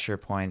certain pressure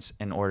points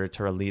in order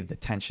to relieve the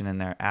tension in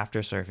there after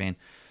surfing.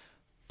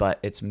 But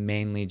it's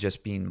mainly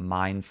just being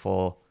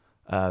mindful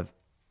of,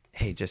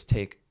 hey, just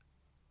take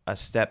a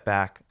step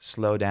back,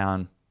 slow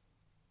down.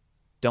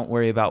 Don't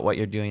worry about what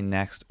you're doing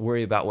next.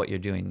 Worry about what you're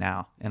doing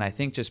now. And I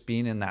think just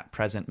being in that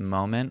present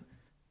moment,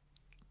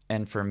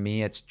 and for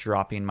me, it's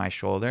dropping my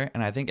shoulder.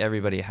 And I think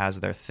everybody has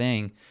their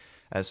thing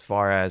as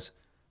far as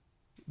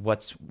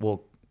what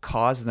will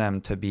cause them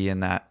to be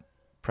in that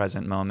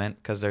present moment,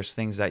 because there's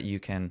things that you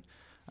can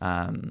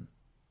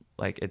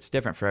like, it's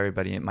different for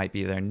everybody. It might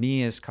be their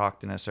knee is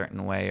cocked in a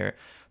certain way,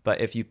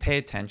 but if you pay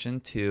attention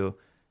to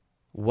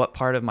what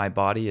part of my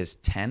body is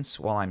tense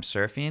while I'm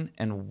surfing,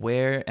 and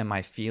where am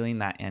I feeling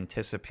that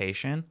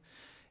anticipation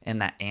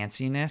and that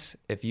antsiness.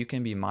 If you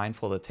can be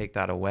mindful to take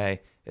that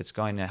away, it's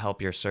going to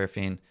help your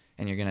surfing,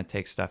 and you're going to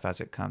take stuff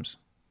as it comes.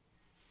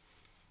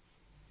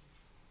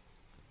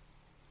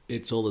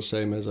 It's all the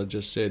same as I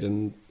just said,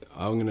 and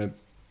I'm going to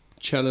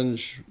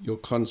challenge your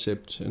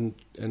concept and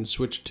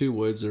switch 2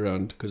 words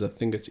around, because I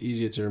think it's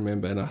easier to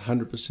remember, and I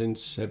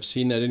 100% have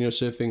seen that in your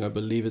surfing. I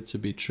believe it to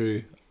be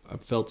true.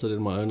 I've felt it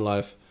in my own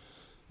life,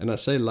 and I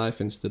say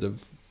life instead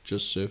of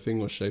just surfing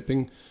or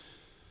shaping.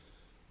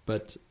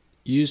 But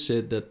you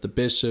said that the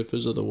best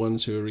surfers are the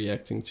ones who are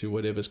reacting to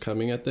whatever's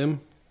coming at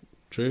them.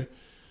 True.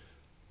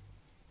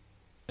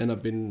 And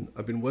I've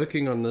been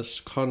working on this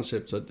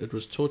concept. It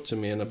was taught to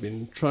me, and I've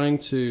been trying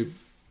to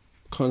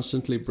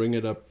constantly bring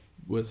it up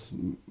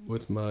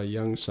with my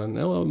young son,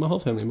 my whole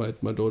family,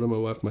 my daughter, my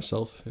wife,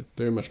 myself,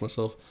 very much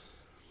myself.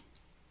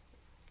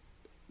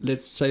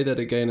 Let's say that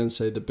again and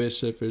say the best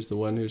surfer is the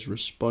one who's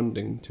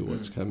responding to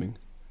what's coming.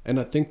 And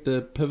I think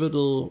the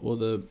pivotal, or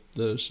the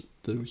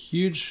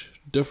huge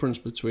difference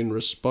between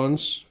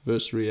response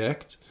versus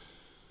react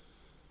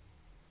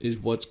is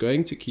what's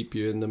going to keep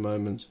you in the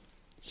moment.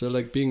 So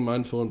like being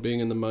mindful and being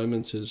in the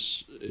moment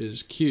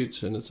is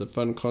cute, and it's a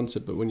fun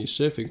concept, but when you're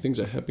surfing, things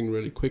are happening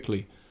really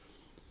quickly.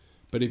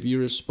 But if you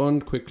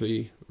respond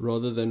quickly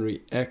rather than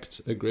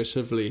react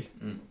aggressively,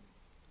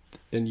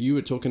 and you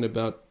were talking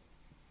about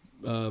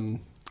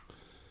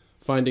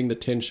finding the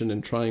tension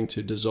and trying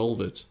to dissolve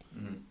it.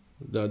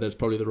 No, that's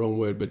probably the wrong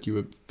word, but you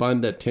would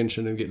find that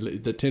tension and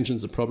get the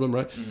tension's the problem,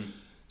 right?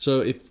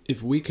 So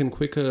if we can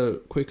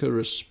quicker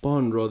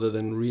respond rather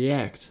than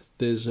react,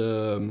 there's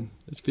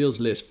it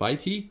feels less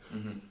fighty,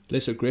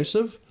 less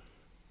aggressive.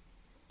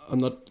 I'm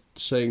not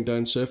saying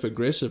don't surf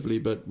aggressively,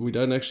 but we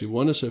don't actually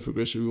want to surf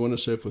aggressively. We want to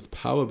surf with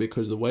power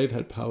because the wave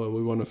had power.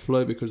 We want to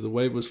flow because the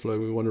wave was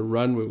flowing. We want to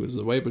run because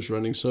the wave was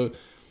running. So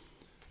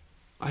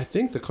I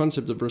think the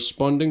concept of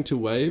responding to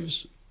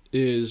waves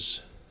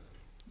is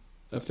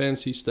a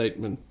fancy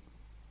statement,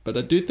 but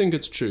I do think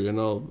it's true, and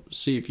I'll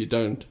see if you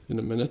don't in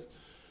a minute.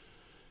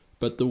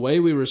 But the way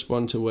we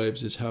respond to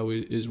waves is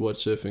what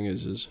surfing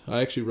is.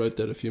 I actually wrote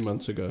that a few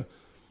months ago.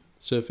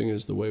 Surfing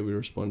is the way we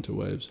respond to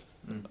waves.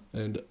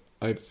 And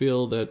I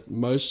feel that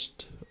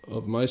most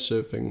of my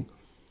surfing,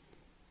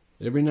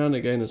 every now and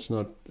again it's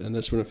not, and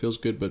that's when it feels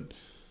good, but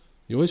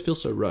you always feel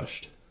so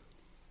rushed.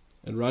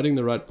 And riding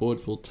the right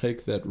board will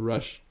take that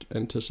rushed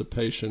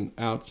anticipation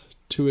out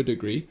to a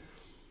degree,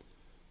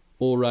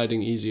 or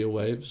riding easier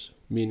waves,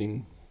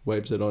 meaning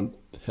waves that aren't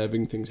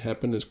having things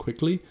happen as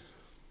quickly.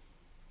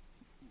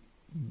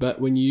 But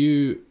when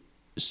you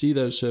see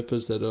those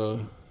surfers that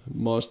are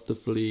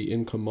masterfully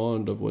in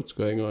command of what's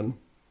going on,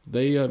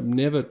 they have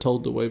never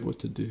told the wave what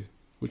to do,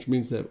 which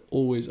means they're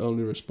always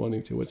only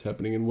responding to what's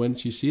happening. And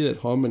once you see that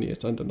harmony,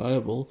 it's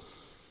undeniable.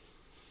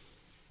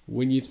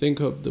 When you think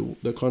of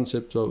the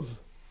concept of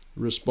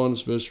response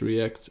versus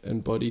react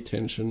and body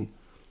tension,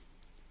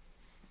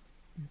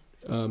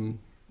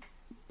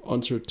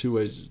 answer it 2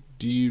 ways.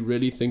 Do you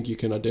really think you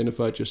can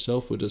identify it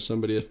yourself, or does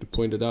somebody have to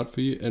point it out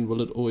for you? And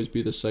will it always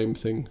be the same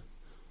thing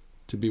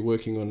to be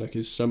working on? Like,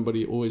 is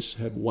somebody always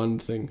have one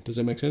thing? Does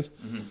that make sense?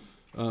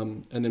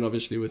 And then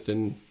obviously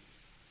within,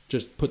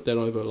 just put that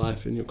over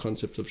life in your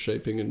concept of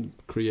shaping and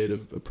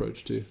creative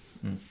approach too.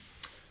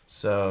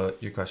 So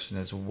your question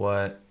is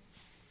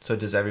so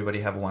does everybody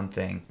have one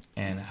thing,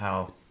 and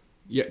how?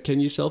 Yeah, can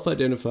you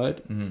self-identify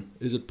it?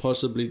 Is it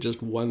possibly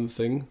just one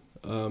thing?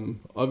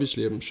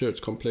 Obviously I'm sure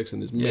it's complex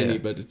and there's many,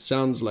 but it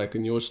sounds like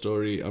in your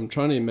story, I'm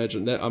trying to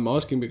imagine that. I'm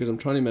asking because I'm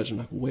trying to imagine,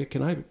 like, where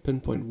can I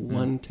pinpoint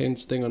one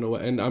tense thing on a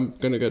way? And I'm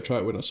going to go try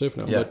it when I surf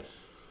now. But,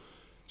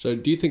 so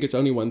do you think it's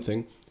only one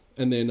thing?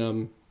 And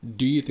then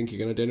do you think you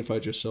can identify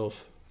it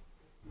yourself?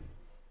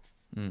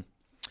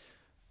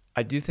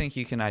 I do think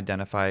you can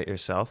identify it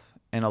yourself.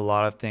 And a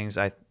lot of things,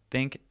 I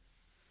think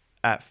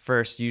at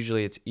first,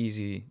 usually it's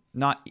easy,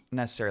 not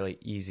necessarily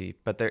easy,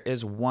 but there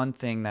is one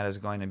thing that is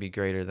going to be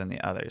greater than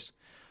the others.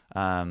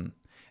 And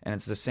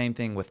it's the same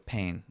thing with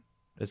pain.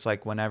 It's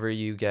like whenever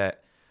you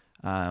get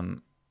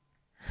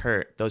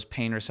hurt, those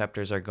pain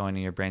receptors are going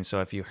to your brain.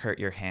 So if you hurt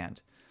your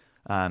hand,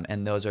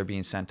 and those are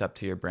being sent up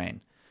to your brain.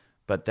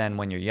 But then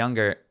when you're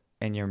younger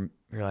and you're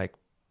like,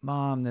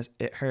 Mom,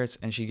 it hurts,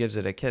 and she gives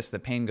it a kiss, the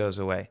pain goes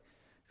away.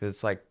 Because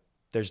it's like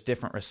there's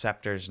different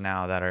receptors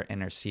now that are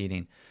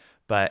interceding.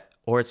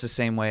 Or it's the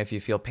same way if you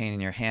feel pain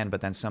in your hand,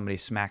 but then somebody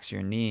smacks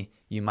your knee,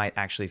 you might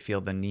actually feel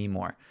the knee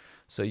more.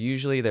 So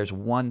usually there's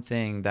one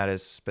thing that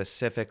is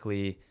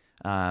specifically,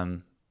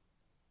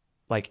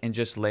 like in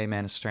just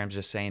layman's terms,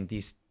 just saying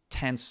these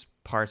tense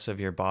parts of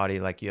your body,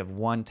 like you have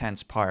one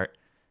tense part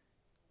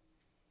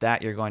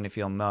that you're going to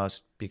feel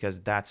most, because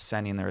that's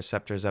sending the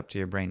receptors up to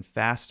your brain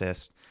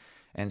fastest.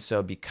 And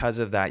so because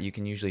of that, you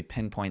can usually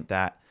pinpoint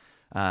that.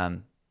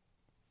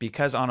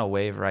 Because on a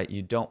wave, right,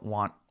 you don't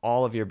want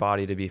all of your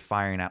body to be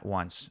firing at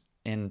once,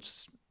 in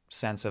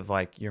sense of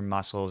like your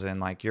muscles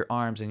and like your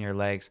arms and your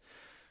legs.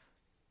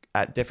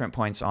 At different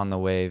points on the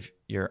wave,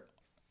 your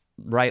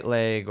right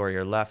leg or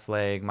your left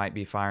leg might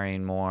be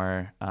firing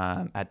more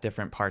at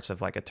different parts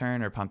of like a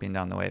turn or pumping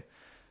down the wave.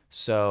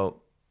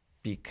 So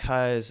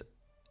because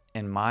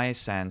in my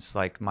sense,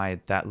 like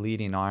that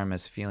leading arm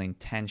is feeling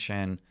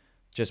tension,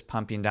 just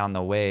pumping down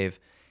the wave,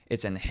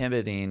 it's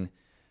inhibiting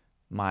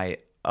my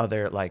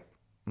other, like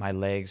my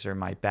legs or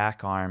my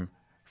back arm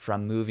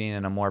from moving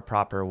in a more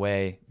proper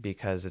way,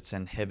 because it's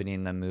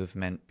inhibiting the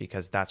movement,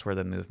 because that's where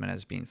the movement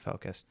is being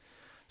focused.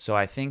 So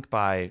I think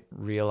by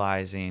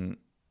realizing,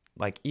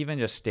 like even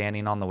just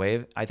standing on the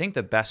wave, I think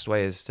the best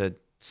way is to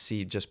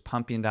see just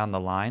pumping down the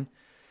line,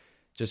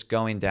 just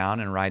going down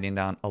and riding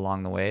down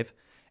along the wave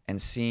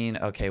and seeing,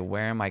 okay,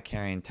 where am I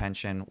carrying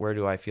tension? Where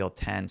do I feel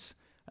tense?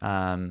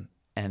 And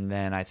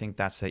then I think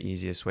that's the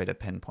easiest way to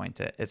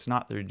pinpoint it. It's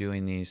not through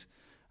doing these,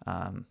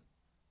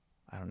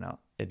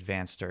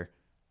 advanced or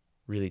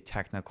really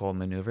technical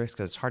maneuvers,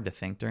 because it's hard to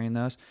think during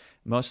those.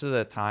 Most of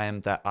the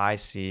time that I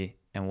see,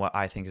 and what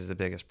I think is the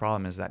biggest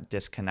problem, is that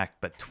disconnect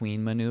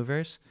between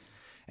maneuvers.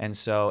 And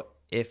so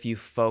if you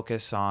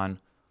focus on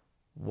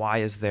why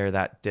is there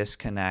that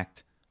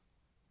disconnect,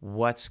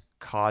 what's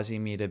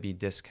causing me to be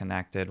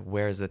disconnected,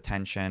 where's the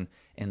tension,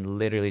 and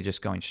literally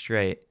just going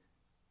straight,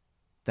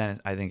 then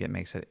I think it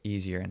makes it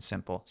easier and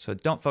simple. So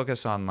don't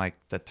focus on like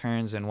the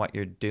turns and what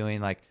you're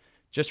doing, like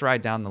just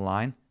ride down the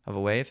line of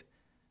a wave.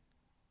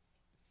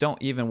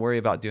 Don't even worry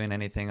about doing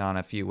anything on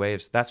a few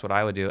waves. That's what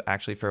I would do.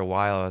 Actually, for a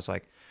while, I was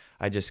like,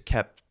 I just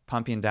kept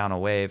pumping down a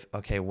wave.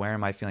 Okay, where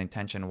am I feeling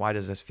tension? Why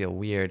does this feel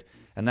weird?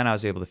 And then I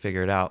was able to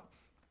figure it out.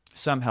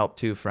 Some help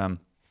too from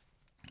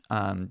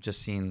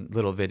just seeing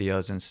little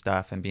videos and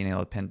stuff and being able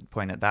to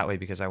pinpoint it that way,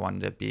 because I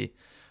wanted to be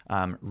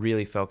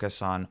really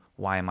focused on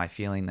why am I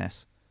feeling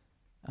this.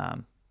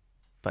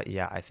 But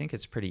yeah, I think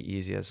it's pretty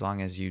easy as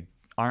long as you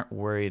aren't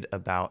worried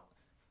about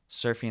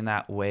surfing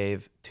that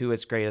wave to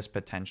its greatest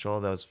potential,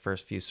 those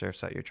first few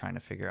surfs that you're trying to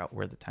figure out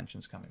where the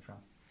tension's coming from.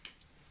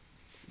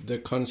 The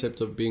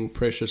concept of being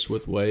precious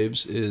with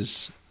waves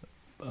is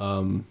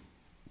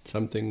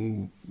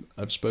something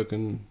I've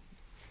spoken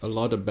a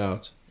lot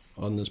about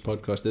on this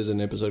podcast. There's an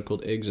episode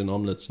called Eggs and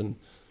Omelets, and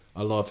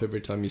I laugh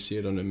every time you see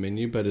it on a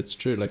menu, but it's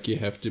true. Like, you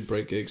have to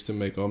break eggs to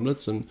make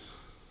omelets, and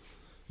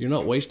you're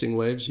not wasting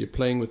waves. You're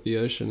playing with the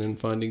ocean and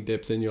finding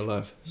depth in your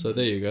life. So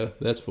there you go.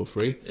 That's for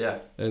free. Yeah.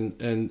 And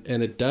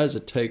it does.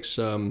 It takes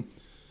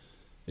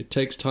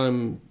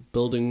time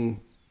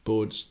building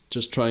boards,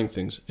 just trying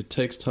things. It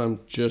takes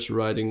time just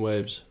riding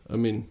waves. I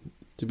mean,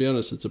 to be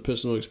honest, it's a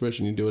personal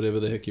expression. You do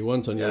whatever the heck you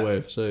want on your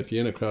wave. So if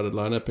you're in a crowded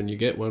lineup and you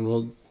get one,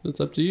 well, it's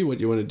up to you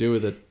what you want to do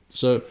with it.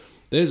 So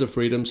there's a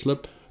freedom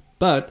slip.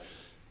 But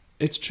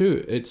it's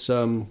true.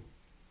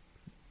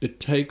 It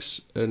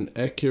takes an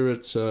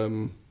accurate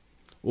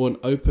or an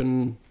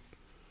open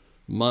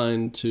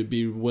mind to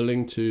be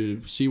willing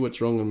to see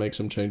what's wrong and make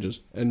some changes.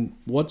 And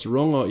what's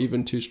wrong are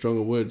even too strong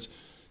of words.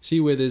 See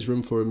where there's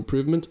room for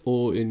improvement,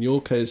 or in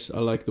your case, I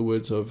like the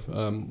words of,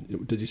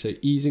 did you say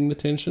easing the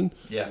tension?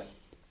 Yeah.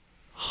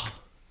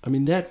 I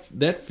mean,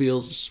 that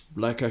feels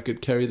like I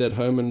could carry that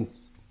home and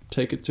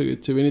take it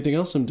to anything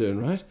else I'm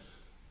doing, right?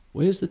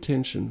 Where's the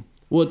tension?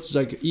 Well, it's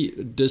like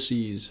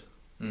dis-ease.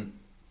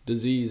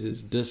 Disease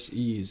is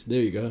dis-ease.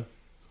 There you go.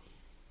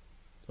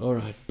 All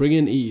right, bring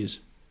in ease.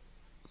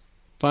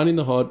 Finding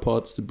the hard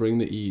parts to bring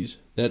the ease.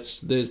 There's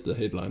the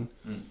headline,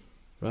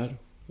 right?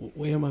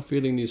 Where am I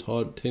feeling these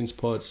hard, tense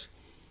parts?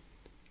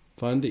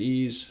 Find the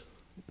ease,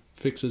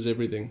 fixes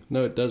everything.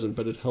 No, it doesn't,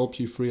 but it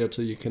helps you free up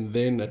so you can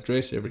then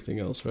address everything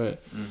else, right?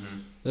 Mm-hmm.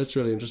 That's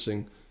really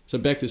interesting. So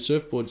back to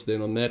surfboards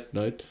then. On that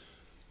note,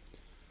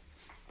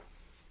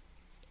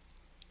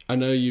 I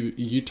know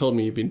you told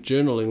me you've been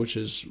journaling, which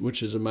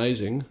is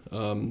amazing,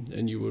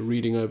 and you were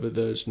reading over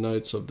those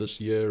notes of this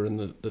year and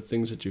the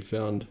things that you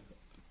found.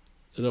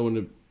 I don't want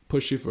to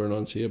push you for an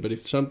answer here, but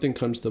if something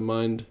comes to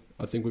mind,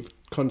 I think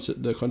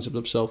the concept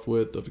of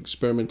self-worth, of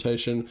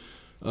experimentation.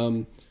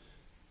 Are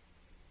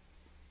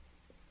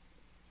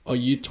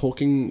you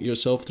talking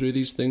yourself through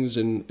these things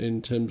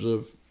in terms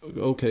of,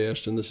 okay,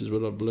 Ashton, this is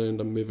what I've learned,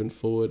 I'm moving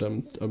forward,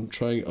 I'm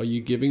trying? Are you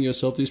giving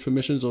yourself these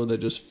permissions, or they're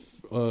just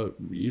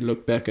you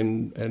look back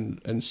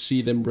and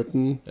see them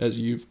written as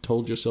you've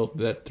told yourself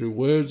that through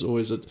words, or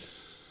is it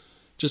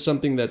just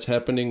something that's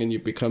happening and you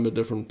become a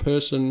different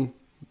person?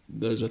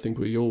 Those, I think,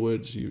 were your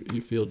words.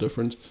 You feel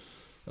different.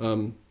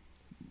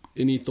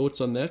 Any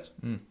thoughts on that?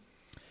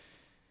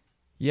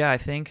 Yeah, I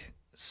think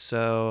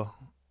so.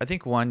 I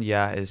think one,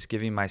 is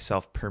giving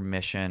myself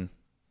permission.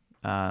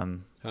 How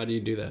do you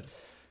do that?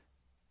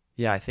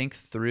 Yeah, I think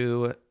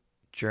through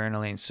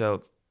journaling.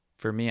 So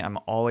for me, I'm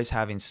always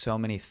having so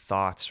many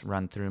thoughts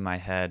run through my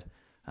head,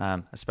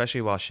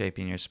 especially while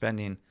shaping. You're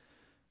spending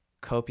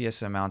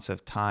copious amounts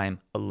of time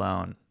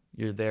alone.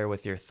 You're there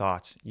with your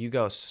thoughts. You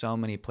go so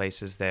many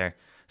places there,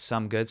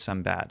 some good,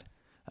 some bad.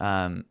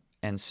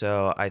 And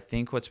so I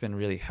think what's been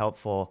really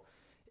helpful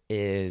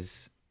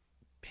is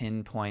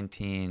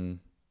pinpointing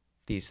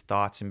these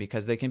thoughts, and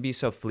because they can be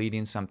so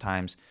fleeting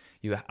sometimes,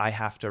 I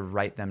have to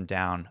write them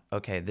down.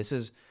 Okay,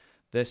 this.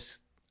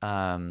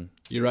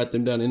 You write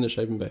them down in the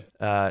shaping bay?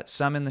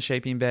 Some in the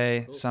shaping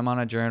bay, cool. Some on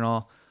a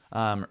journal.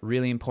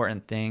 Really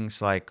important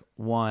things, like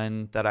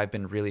one that I've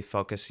been really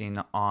focusing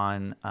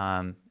on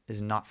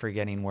is not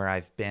forgetting where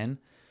I've been,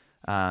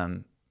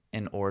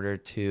 in order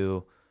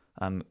to,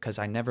 because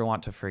I never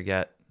want to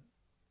forget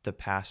the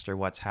past or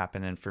what's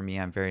happened. And for me,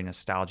 I'm very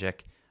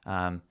nostalgic.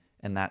 And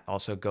that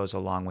also goes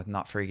along with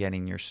not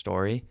forgetting your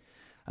story.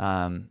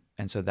 And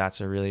so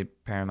that's a really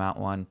paramount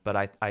one.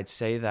 But I'd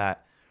say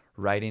that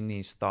writing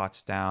these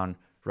thoughts down,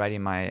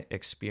 writing my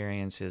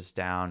experiences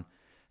down,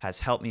 has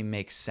helped me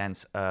make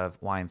sense of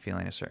why I'm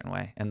feeling a certain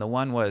way. And the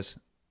one was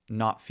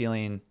not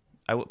feeling,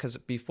 because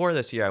before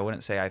this year, I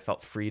wouldn't say I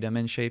felt freedom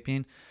in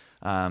shaping,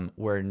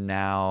 where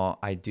now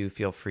I do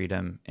feel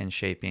freedom in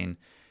shaping.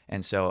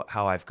 And so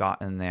how I've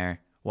gotten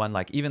there, one,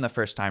 like even the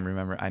first time,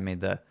 remember I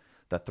made the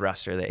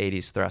thruster, the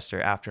 80s thruster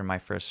after my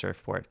first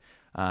surfboard.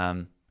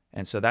 And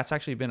so that's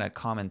actually been a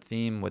common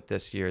theme with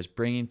this year, is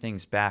bringing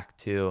things back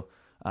to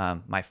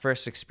my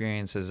first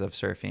experiences of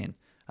surfing,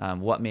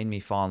 what made me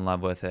fall in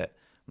love with it,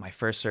 my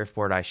first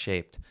surfboard I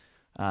shaped,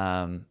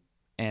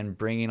 and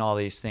bringing all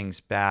these things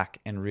back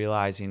and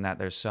realizing that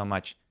there's so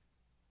much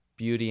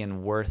beauty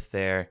and worth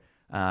there.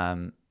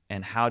 And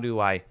how do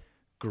I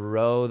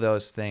grow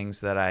those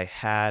things that I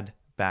had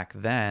back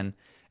then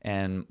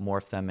and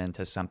morph them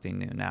into something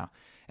new now?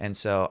 And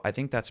so I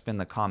think that's been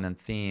the common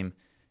theme,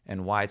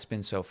 and why it's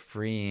been so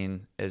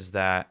freeing is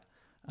that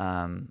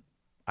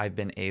I've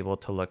been able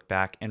to look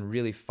back and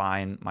really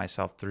find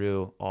myself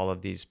through all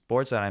of these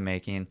boards that I'm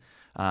making.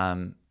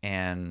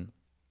 And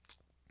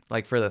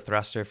like for the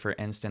thruster, for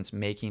instance,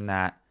 making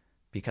that,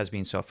 because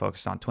being so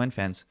focused on twin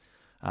fins,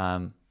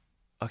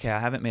 okay, I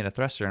haven't made a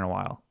thruster in a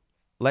while.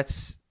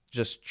 Let's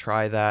just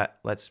try that.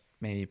 Let's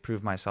maybe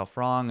prove myself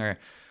wrong, or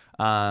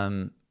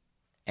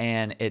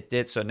and it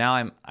did. So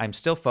now I'm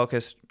still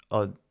focused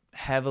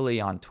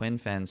heavily on twin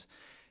fins,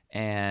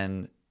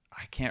 and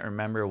I can't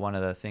remember one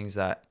of the things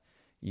that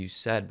you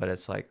said, but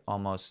it's like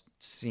almost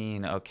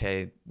seeing,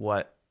 okay,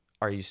 what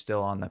are you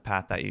still on the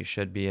path that you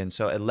should be? And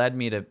so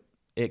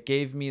it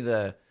gave me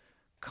the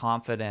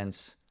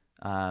confidence,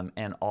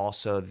 and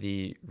also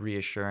the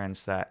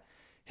reassurance that,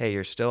 hey,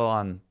 you're still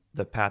on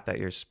the path that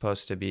you're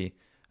supposed to be.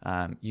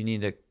 You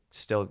need to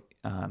still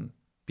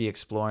be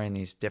exploring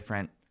these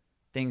different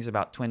things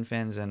about twin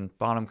fins and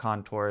bottom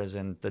contours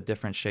and the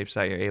different shapes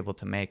that you're able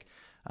to make.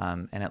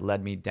 And it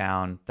led me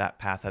down that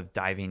path of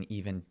diving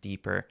even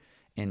deeper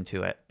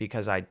into it,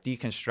 because I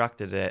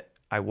deconstructed it.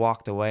 I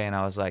walked away and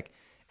I was like,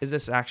 is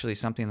this actually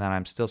something that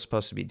I'm still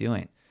supposed to be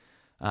doing?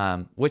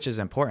 Which is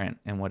important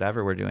in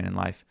whatever we're doing in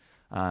life.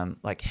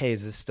 Like, hey,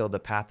 is this still the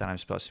path that I'm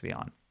supposed to be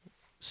on?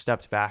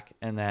 Stepped back,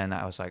 and then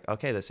I was like,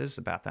 okay, this is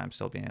the path that I'm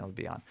still being able to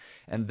be on.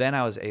 And then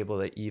I was able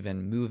to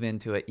even move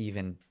into it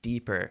even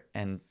deeper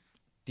and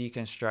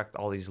deconstruct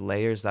all these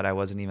layers that I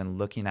wasn't even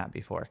looking at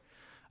before.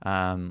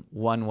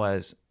 One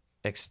was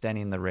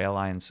extending the rail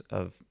lines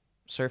of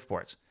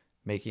surfboards,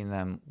 making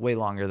them way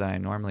longer than I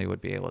normally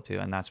would be able to,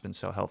 and that's been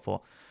so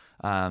helpful.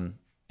 And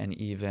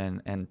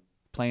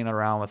playing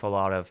around with a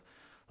lot of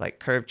like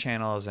curved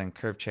channels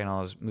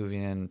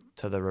moving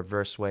into the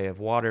reverse way of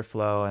water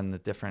flow and the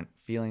different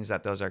feelings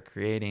that those are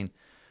creating.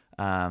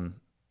 And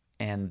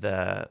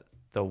the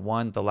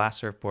last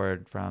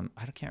surfboard from,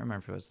 I can't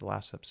remember if it was the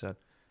last episode,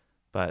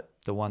 but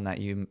the one that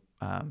you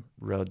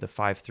rode, the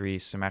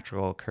 5.3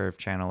 symmetrical curved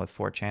channel with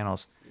 4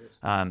 channels.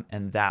 Yes.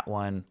 And that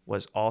one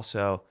was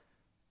also,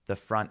 the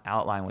front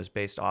outline was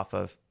based off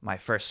of my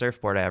first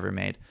surfboard I ever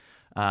made.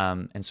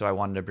 And so I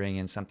wanted to bring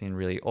in something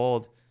really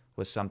old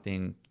with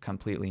something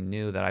completely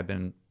new that I've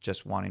been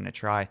just wanting to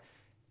try.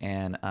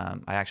 And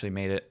I actually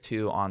made it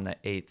too on the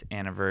 8th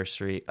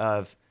anniversary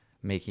of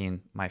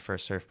making my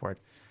first surfboard.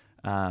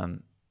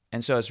 And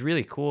so it's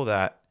really cool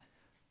that,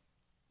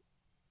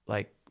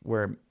 like,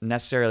 we're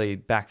necessarily,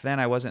 back then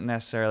I wasn't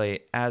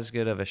necessarily as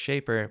good of a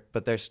shaper,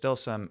 but there's still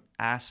some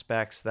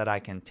aspects that I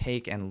can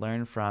take and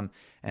learn from,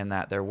 and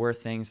that there were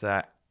things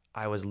that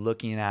I was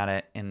looking at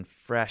it in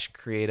fresh,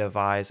 creative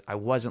eyes. I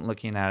wasn't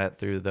looking at it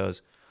through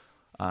those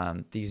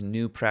these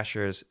new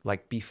pressures,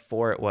 like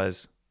before it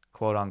was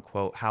quote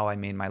unquote how I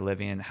made my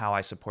living and how I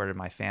supported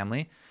my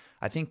family.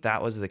 I think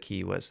that was the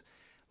key, was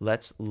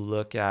let's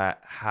look at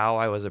how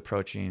I was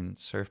approaching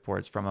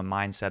surfboards from a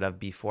mindset of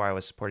before I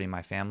was supporting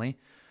my family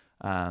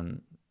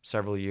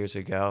several years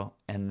ago.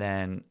 And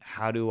then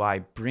how do I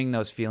bring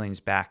those feelings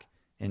back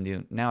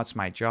into, now it's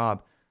my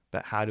job,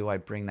 but how do I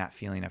bring that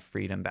feeling of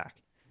freedom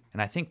back?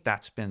 And I think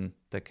that's been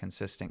the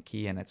consistent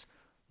key, and it's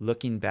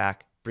looking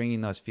back,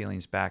 bringing those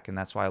feelings back. And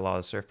that's why a lot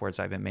of the surfboards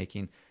I've been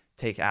making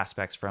take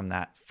aspects from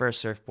that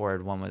first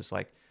surfboard. One was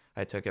like,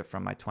 I took it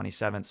from my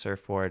 27th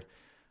surfboard.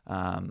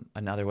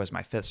 Another was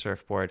my 5th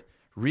surfboard.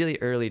 Really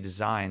early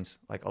designs,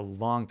 like a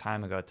long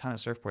time ago, a ton of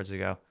surfboards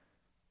ago,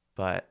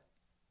 but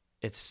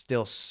it's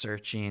still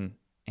searching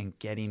and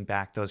getting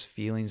back those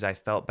feelings I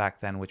felt back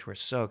then, which were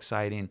so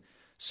exciting,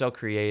 so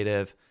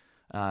creative,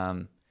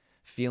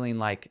 feeling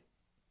like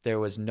there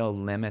was no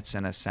limits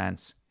in a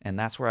sense. And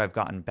that's where I've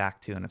gotten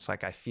back to. And it's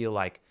like, I feel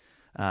like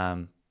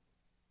I'm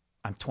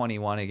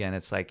 21 again.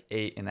 It's like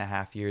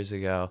 8.5 years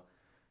ago.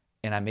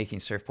 and I'm making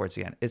surfboards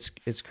again.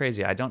 It's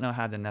crazy. I don't know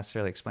how to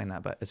necessarily explain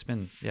that, but it's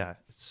been, yeah,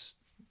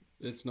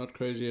 It's not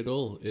crazy at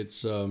all.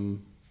 It's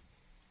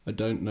I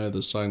don't know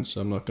the science,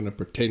 so I'm not going to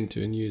pretend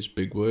to and use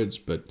big words,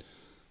 but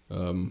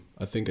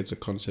I think it's a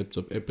concept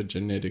of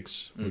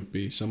epigenetics. Would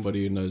be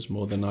somebody who knows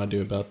more than I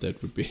do about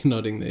that would be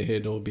nodding their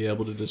head or be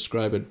able to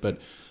describe it. But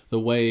the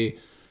way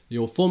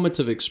your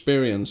formative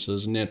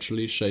experiences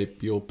naturally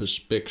shape your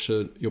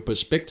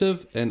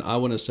perspective, and I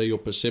want to say your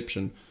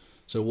perception.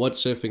 So what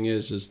surfing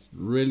is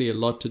really a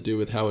lot to do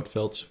with how it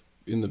felt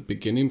in the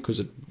beginning,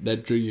 because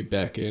that drew you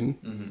back in.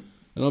 Mm-hmm.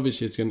 And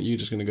obviously you're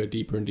just going to go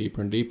deeper and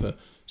deeper and deeper.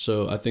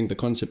 So I think the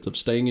concept of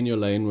staying in your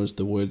lane was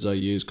the words I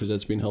used, because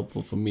that's been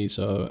helpful for me.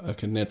 So I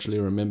can naturally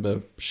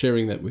remember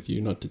sharing that with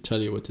you, not to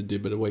tell you what to do,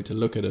 but a way to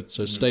look at it.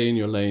 So stay in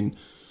your lane.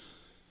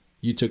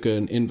 You took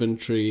an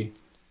inventory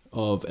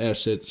of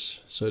assets,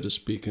 so to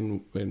speak,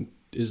 and when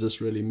is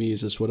this really me?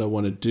 Is this what I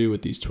want to do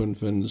with these twin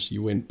fins?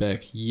 You went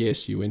back.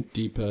 Yes, you went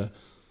deeper.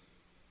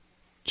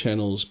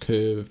 Channels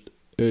curved,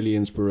 early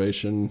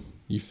inspiration.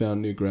 You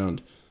found new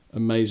ground.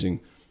 Amazing.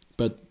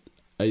 But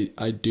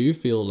I do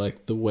feel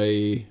like the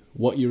way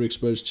what you're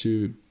exposed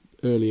to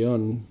early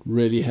on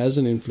really has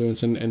an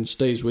influence and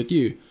stays with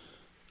you.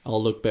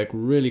 I'll look back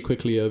really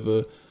quickly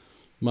over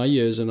my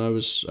years, and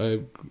I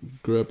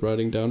grew up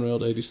riding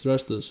downrailed 80s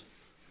thrusters.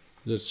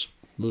 That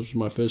was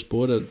my first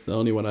board, the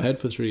only one I had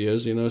for 3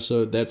 years,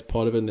 so that's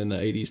part of it. And then the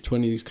 80s,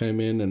 20s came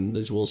in, and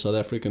there's all South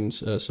Africans,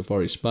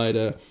 Safari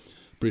Spider,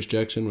 Bruce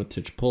Jackson with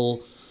Titch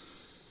Paul.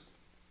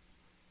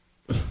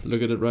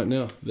 Look at it right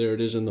now. There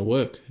it is in the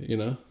work,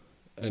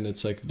 And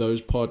it's like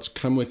those parts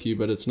come with you,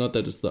 but it's not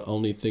that it's the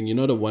only thing. You're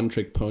not a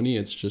one-trick pony.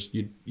 It's just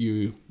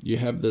you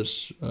have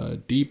this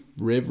deep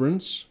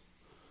reverence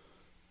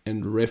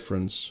and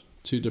reference,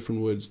 two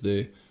different words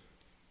there,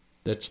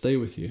 that stay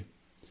with you,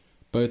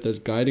 both as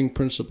guiding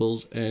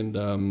principles and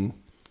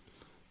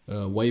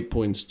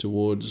waypoints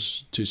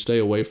to stay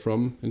away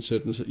from in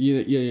certain.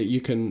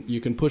 You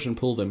can push and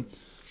pull them.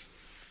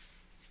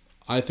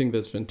 I think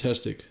that's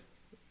fantastic.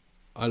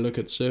 I look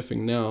at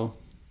surfing now,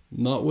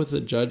 not with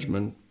a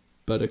judgment,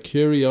 but a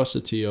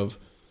curiosity of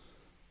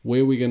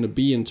where we're going to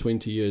be in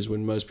 20 years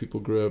when most people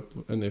grew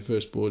up and their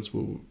first boards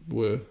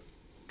were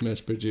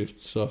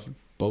mass-produced, soft,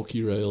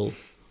 bulky rail,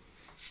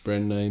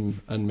 brand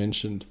name,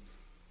 unmentioned.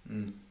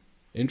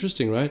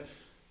 Interesting, right?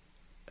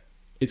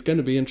 It's going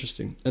to be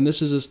interesting. And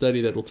this is a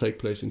study that will take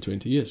place in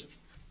 20 years.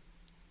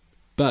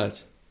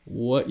 But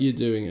what you're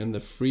doing and the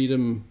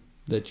freedom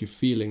that you're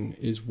feeling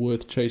is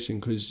worth chasing,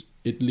 because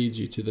it leads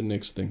you to the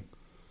next thing.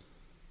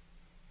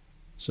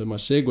 So my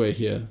segue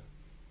here.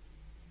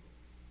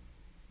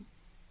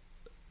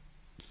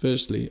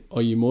 Firstly,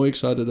 are you more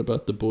excited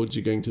about the boards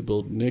you're going to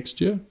build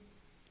next year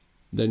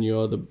than you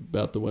are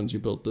about the ones you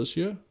built this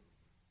year?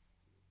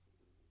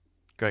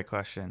 Great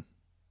question.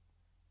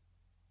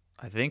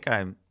 I think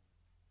I'm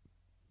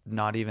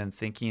not even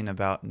thinking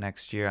about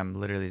next year. I'm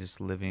literally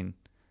just living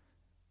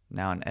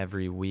now, and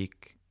every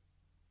week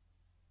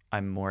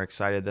I'm more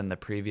excited than the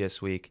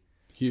previous week.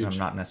 Huge. I'm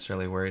not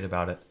necessarily worried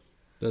about it.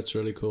 That's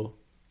really cool.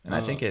 And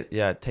I think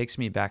it takes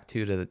me back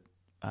to the,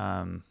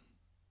 I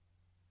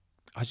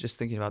was just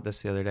thinking about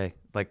this the other day,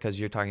 like, because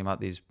you're talking about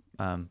these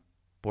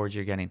boards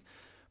you're getting,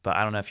 but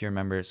I don't know if you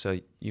remember. So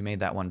you made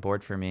that one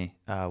board for me.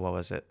 What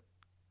was it?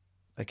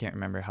 I can't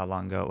remember how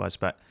long ago it was,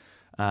 but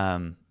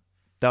that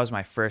was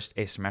my first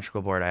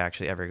asymmetrical board I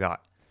actually ever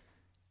got.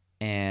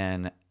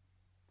 And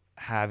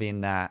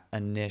having that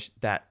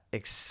that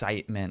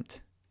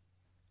excitement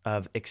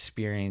of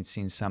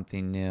experiencing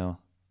something new,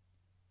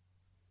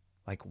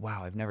 like,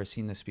 wow, I've never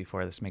seen this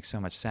before. This makes so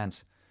much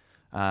sense.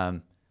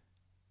 And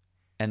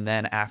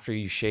then after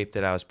you shaped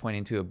it, I was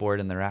pointing to a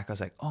board in the rack. I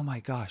was like, oh my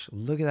gosh,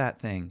 look at that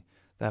thing.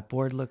 That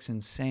board looks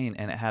insane.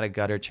 And it had a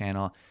gutter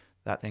channel.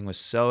 That thing was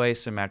so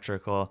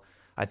asymmetrical.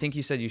 I think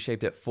you said you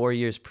shaped it 4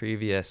 years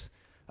previous.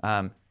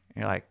 You're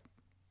like,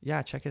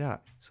 yeah, check it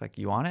out. It's like,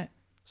 you want it?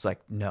 It's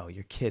like, no,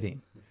 you're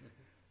kidding.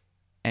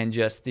 And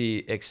just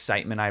the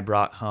excitement I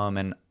brought home,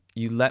 and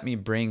you let me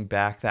bring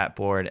back that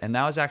board. And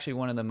that was actually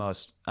one of the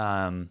most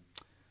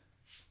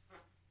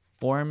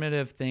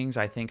formative things,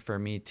 I think, for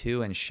me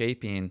too, in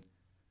shaping,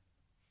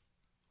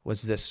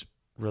 was this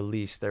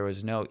release. There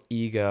was no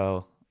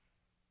ego.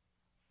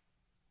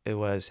 It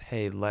was,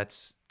 hey,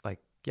 let's, like,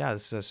 yeah,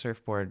 this is a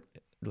surfboard.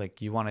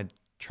 Like, you want to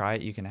try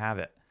it, you can have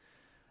it.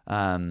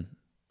 And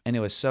it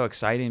was so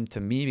exciting to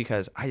me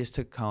because I just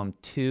took home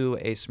 2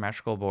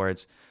 asymmetrical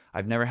boards.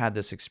 I've never had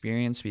this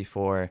experience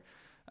before.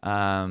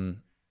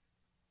 And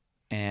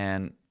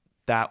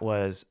that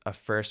was a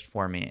first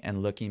for me.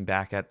 And looking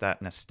back at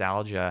that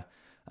nostalgia,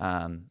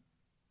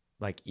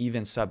 like,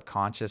 even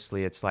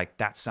subconsciously, it's like,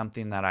 that's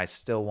something that I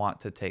still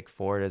want to take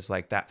forward, is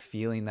like that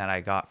feeling that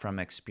I got from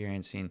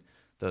experiencing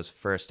those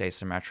first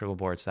asymmetrical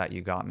boards that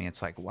you got me.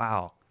 It's like,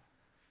 wow,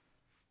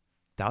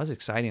 that was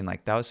exciting.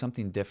 Like, that was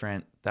something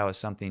different. That was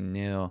something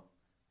new.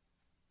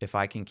 If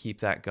I can keep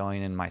that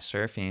going in my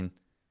surfing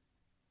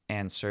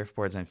and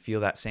surfboards and feel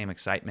that same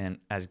excitement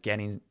as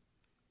getting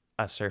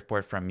a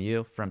surfboard from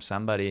you, from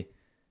somebody,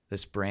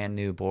 this brand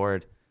new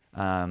board,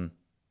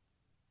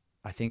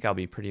 I think I'll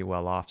be pretty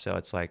well off. So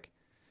it's like,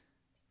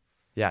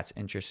 yeah, it's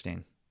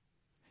interesting.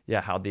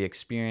 Yeah, how the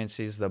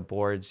experiences, the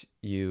boards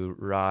you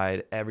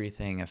ride,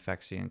 everything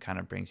affects you and kind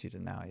of brings you to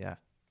now. Yeah.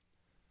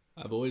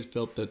 I've always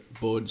felt that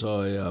boards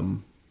are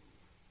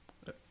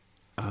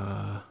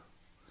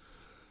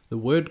the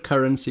word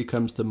currency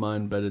comes to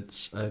mind,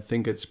 but I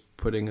think it's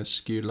putting a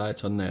skew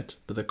light on that.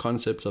 But the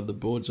concepts of the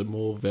boards are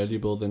more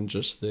valuable than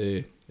just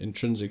their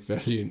intrinsic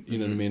value. You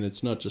know what I mean?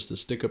 It's not just the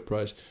sticker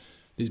price.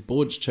 These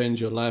boards change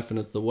your life, and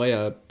it's the way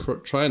I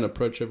try and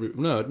approach every.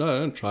 No, I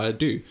don't try. I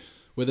do.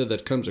 Whether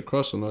that comes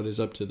across or not is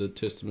up to the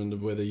testament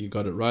of whether you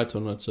got it right or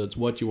not. So it's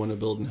what you want to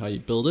build and how you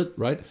build it,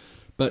 right?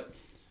 But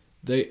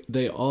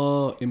they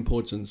are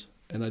important,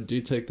 and I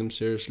do take them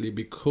seriously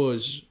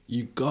because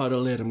you gotta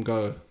let them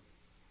go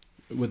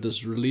with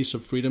this release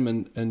of freedom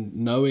and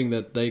knowing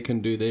that they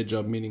can do their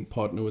job, meaning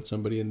partner with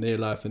somebody in their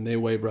life and their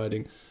wave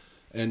riding.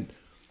 And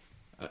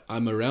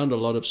I'm around a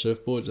lot of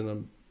surfboards,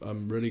 and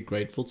I'm really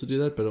grateful to do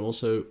that, but I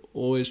also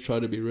always try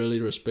to be really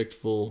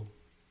respectful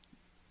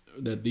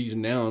that these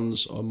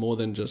nouns are more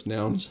than just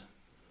nouns.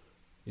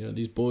 You know,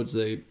 these boards,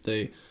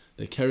 they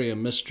carry a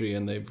mystery,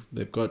 and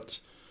they've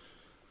got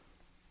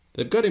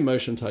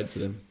emotion tied to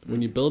them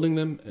when you're building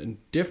them, and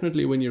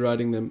definitely when you're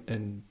riding them,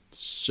 and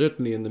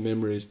certainly in the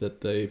memories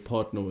that they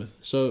partner with.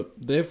 So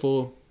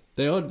therefore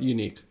they are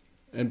unique,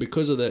 and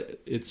because of that,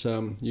 it's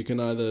you can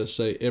either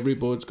say every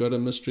board's got a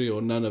mystery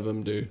or none of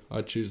them do.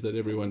 I choose that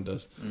everyone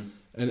does.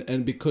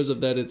 And because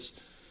of that, it's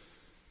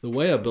the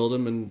way I build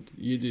them, and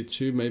you do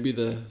too. Maybe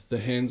the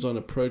hands-on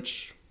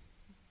approach,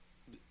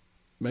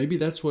 maybe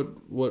that's what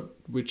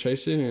we're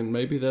chasing, and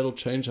maybe that'll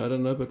change. I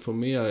don't know, but for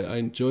me, I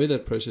enjoy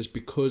that process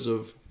because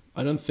of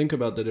I don't think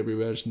about that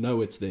everywhere. I just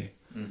know it's there.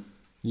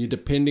 You're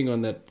depending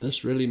on that.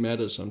 This really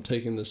matters. I'm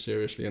taking this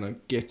seriously, and I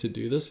get to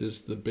do this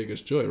is the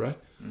biggest joy, right?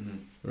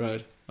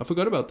 Right. I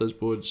forgot about those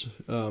boards,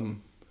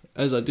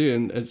 as I do,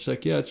 and it's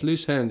like, yeah, it's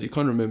loose hands. You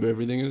can't remember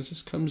everything, and it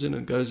just comes in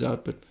and goes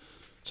out. But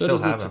so still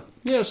have them.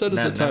 Yeah, so does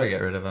the time. Never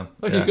get rid of them.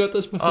 Oh, yeah. You got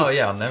this? Oh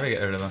yeah, I'll never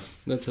get rid of them.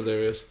 That's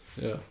hilarious.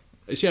 Yeah.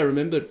 See, I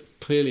remember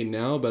it clearly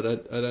now, but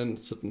I don't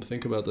sit and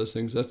think about those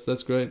things.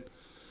 That's great.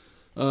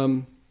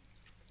 Well,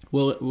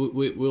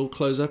 we'll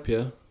close up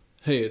here.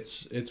 Hey,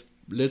 it's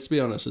let's be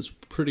honest, it's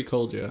pretty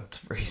cold here. It's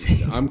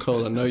freezing. I'm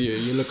cold. I know you.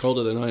 You look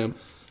colder than I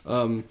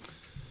am.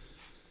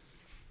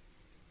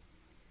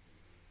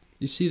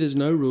 You see, there's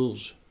no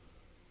rules.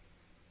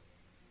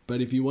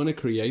 But if you want to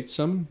create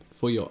some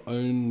for your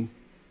own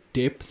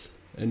depth,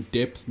 and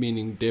depth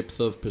meaning depth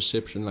of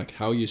perception, like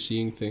how you're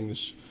seeing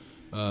things,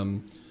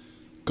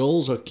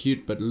 goals are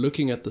cute, but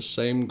looking at the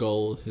same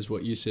goal is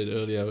what you said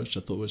earlier, which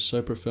I thought was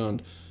so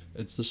profound.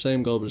 It's the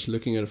same goal, but just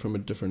looking at it from a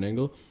different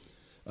angle.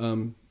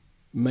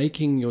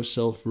 Making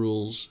yourself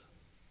rules,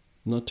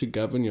 not to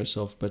govern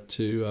yourself, but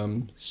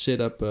to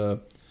set up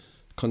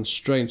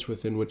constraints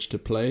within which to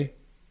play,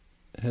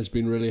 has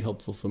been really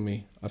helpful for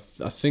me.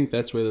 I think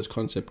that's where this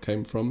concept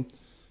came from,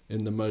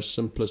 in the most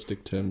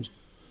simplistic terms.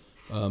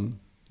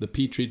 The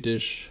Petri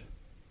dish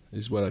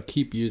is what I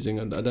keep using.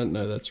 I don't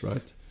know that's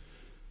right.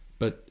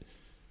 But,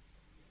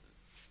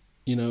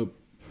 you know,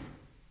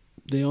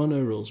 there are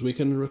no rules. We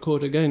can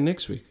record again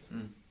next week.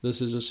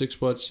 This is a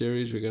 6-part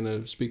series. We're going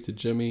to speak to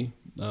Jimmy.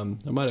 I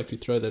might actually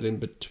throw that in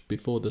but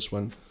before this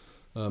one.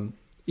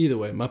 Either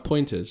way, my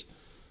point is,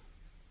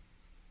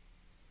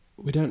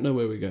 we don't know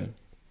where we're going.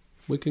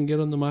 We can get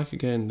on the mic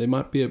again. There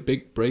might be a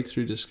big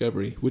breakthrough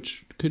discovery,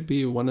 which could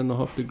be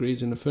 1.5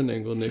 degrees in a fin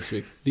angle next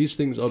week. These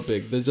things are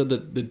big. These are the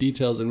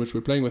details in which we're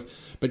playing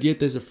with. But yet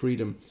there's a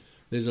freedom.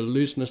 There's a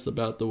looseness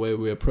about the way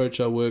we approach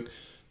our work,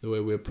 the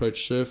way we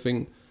approach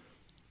surfing.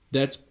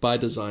 That's by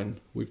design.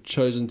 We've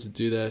chosen to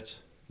do that.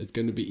 It's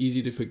going to be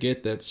easy to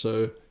forget that.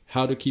 So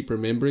how to keep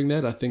remembering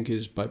that, I think,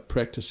 is by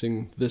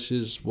practicing. This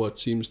is what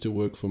seems to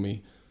work for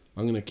me.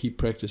 I'm going to keep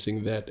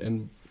practicing that.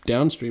 And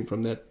downstream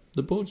from that,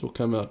 the boards will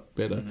come out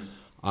better.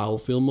 I'll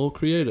feel more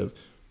creative.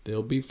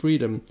 There'll be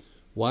freedom.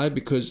 Why?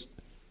 Because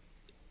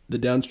the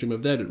downstream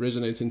of that, it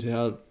resonates into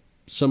how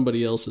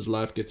somebody else's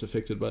life gets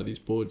affected by these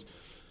boards.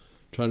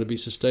 Trying to be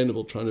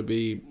sustainable, trying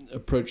to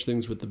approach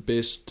things with the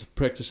best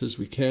practices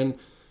we can.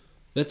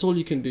 That's all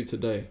you can do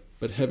today.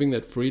 But having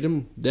that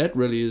freedom, that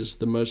really is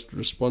the most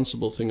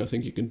responsible thing I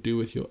think you can do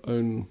with your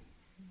own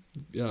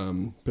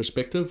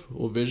perspective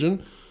or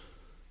vision.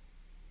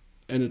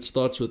 And it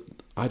starts with,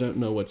 I don't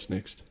know what's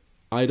next.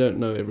 I don't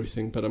know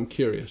everything, but I'm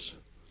curious.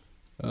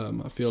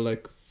 I feel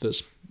like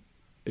this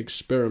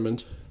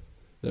experiment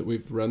that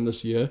we've run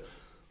this year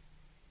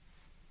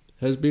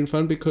has been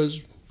fun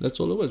because that's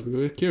all it was. We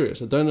were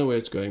curious. I don't know where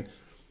it's going.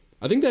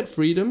 I think that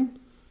freedom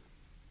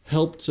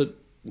helped to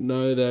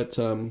know that,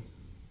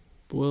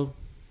 well,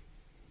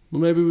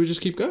 maybe we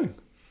just keep going.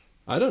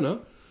 I don't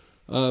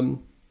know.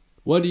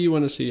 What do you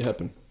want to see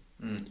happen?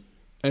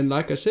 And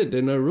like I said,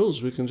 there are no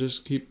rules. We can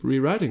just keep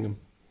rewriting them.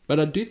 But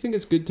I do think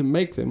it's good to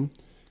make them,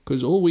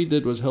 because all we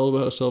did was hold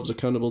ourselves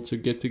accountable to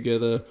get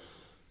together.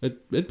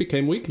 It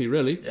became weekly,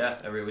 really.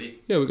 Yeah, every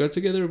week. Yeah, we got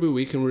together every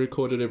week and we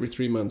recorded every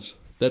 3 months.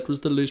 That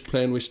was the loose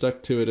plan. We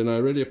stuck to it, and I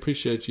really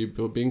appreciate you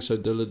for being so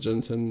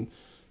diligent and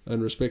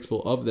and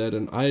respectful of that,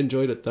 and I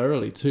enjoyed it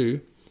thoroughly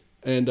too.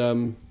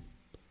 And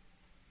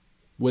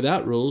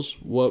without rules,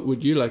 what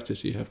would you like to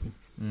see happen?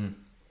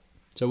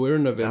 So we're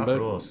in November. Without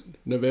rules.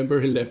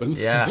 November 11th.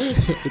 Yeah.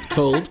 It's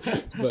cold,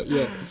 but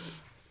yeah.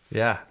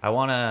 Yeah, I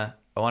wanna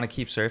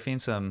keep surfing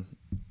some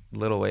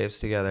little waves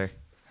together,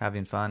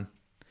 having fun,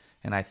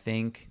 and I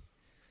think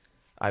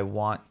I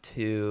want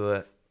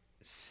to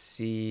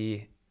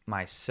see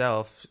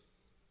myself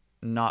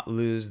not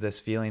lose this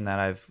feeling that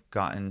I've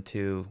gotten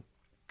to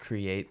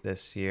create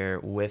this year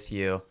with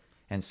you,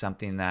 and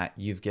something that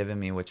you've given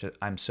me, which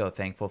I'm so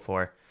thankful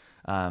for,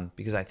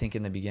 because I think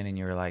in the beginning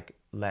you were like,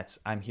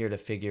 I'm here to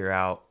figure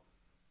out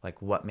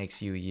like what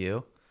makes you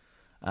you.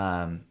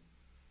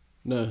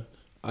 No,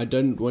 I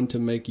don't want to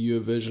make you a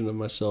version of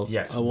myself.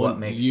 Yes, I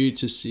want you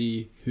to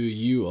see who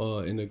you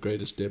are in the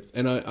greatest depth.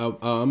 And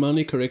I'm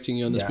only correcting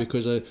you on this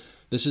because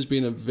this has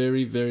been a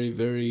very, very,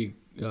 very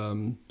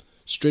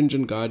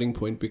stringent guiding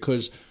point,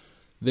 because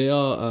there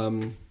are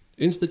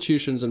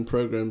institutions and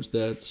programs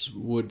that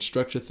would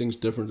structure things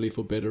differently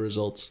for better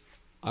results.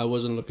 I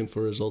wasn't looking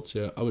for results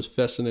here. I was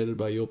fascinated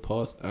by your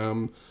path.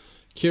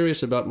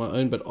 Curious about my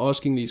own, but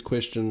asking these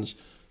questions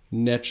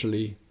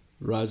naturally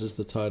rises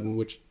the tide in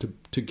which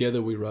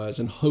together we rise.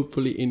 And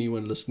hopefully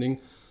anyone listening,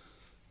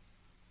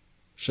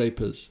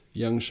 shapers,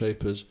 young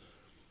shapers,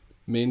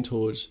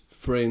 mentors,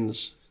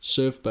 friends,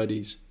 surf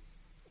buddies,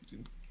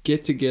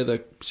 get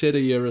together, set a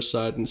year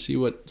aside, and see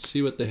what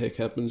the heck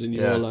happens in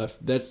your life.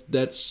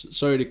 That's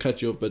sorry to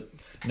cut you off, but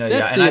no,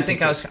 and I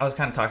think I was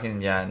kind of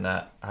talking, and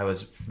that I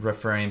was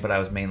referring, but I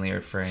was mainly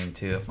referring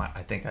to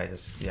I think I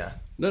just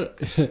No,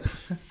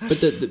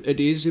 but it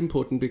is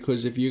important,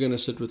 because if you're going to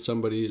sit with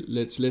somebody,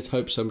 let's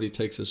hope somebody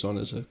takes this on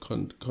as a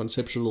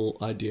conceptual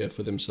idea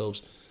for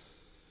themselves.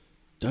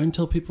 Don't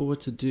tell people what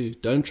to do.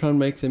 Don't try and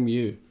make them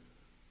you.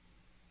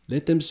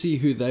 Let them see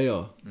who they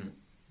are.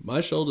 My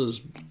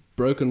shoulder's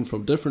broken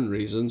from different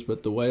reasons,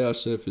 but the way I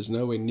surf is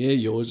nowhere near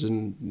yours,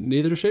 and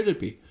neither should it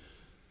be.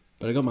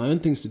 But I got my own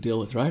things to deal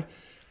with, right?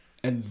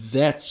 And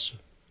that's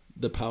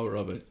the power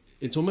of it.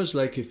 It's almost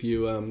like if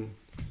you...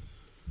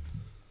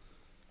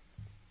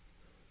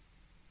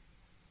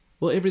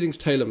 Well, everything's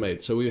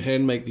tailor-made. So we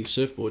hand make these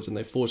surfboards, and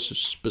they force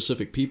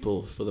specific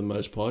people for the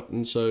most part.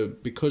 And so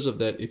because of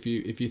that, if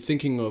you're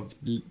thinking of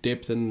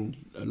depth and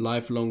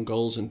lifelong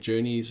goals and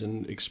journeys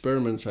and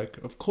experiments, like,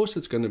 of course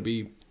it's going to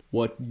be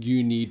what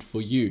you need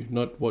for you,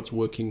 not what's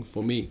working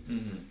for me.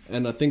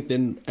 And I think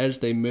then as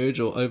they merge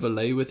or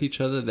overlay with each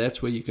other,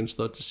 that's where you can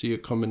start to see a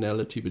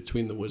commonality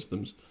between the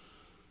wisdoms,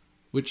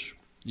 which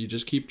you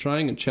just keep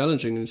trying and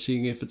challenging and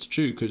seeing if it's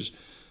true, because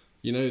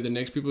the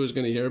next people who's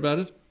going to hear about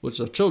it, what's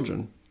our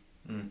children.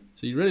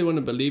 So you really want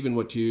to believe in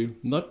what you,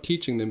 not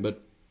teaching them,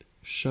 but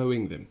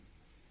showing them,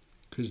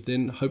 because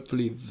then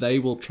hopefully they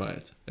will try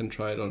it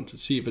on to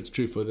see if it's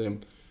true for them.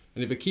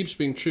 And if it keeps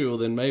being true, well,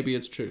 then maybe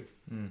it's true.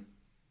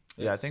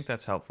 Yeah, I think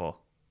that's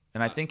helpful.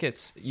 And I think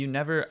it's,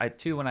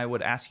 when I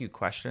would ask you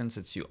questions,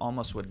 it's you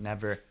almost would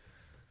never,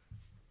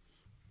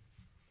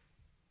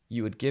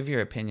 you would give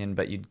your opinion,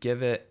 but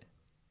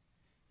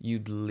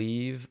you'd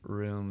leave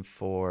room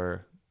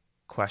for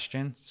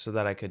question so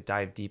that I could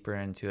dive deeper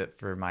into it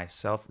for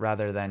myself,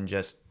 rather than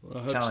just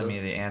telling me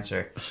the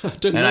answer. I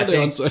didn't know the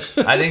answer.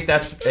 I think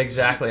that's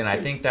exactly, and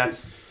I think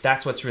that's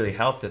what's really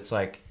helped. It's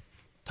like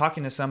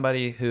talking to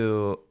somebody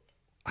who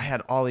I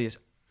had all these,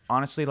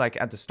 honestly, like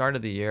at the start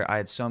of the year, I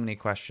had so many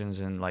questions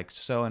and like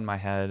so in my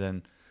head,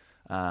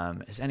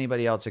 and is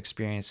anybody else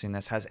experiencing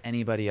this? Has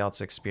anybody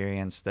else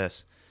experienced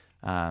this?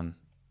 And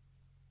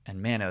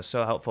man, it was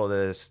so helpful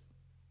to just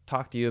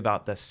talk to you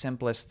about the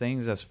simplest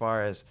things as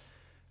far as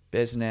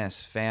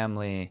business,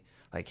 family,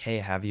 like, hey,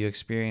 have you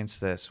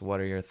experienced this? What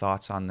are your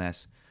thoughts on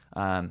this?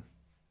 And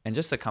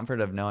just the comfort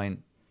of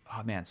knowing,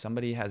 oh man,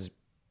 somebody has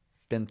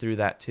been through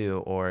that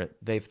too, or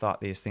they've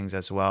thought these things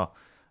as well.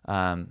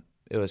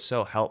 It was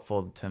so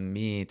helpful to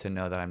me to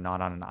know that I'm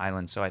not on an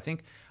island. So I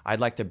think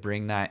I'd like to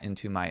bring that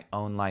into my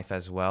own life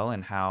as well,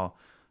 and how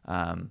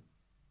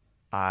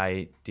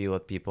I deal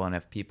with people. And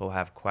if people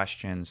have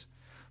questions,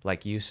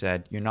 like you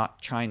said, you're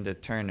not trying to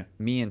turn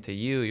me into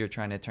you, you're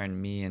trying to turn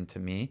me into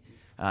me.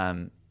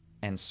 And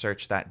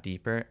search that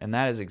deeper. And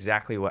that is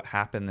exactly what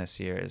happened this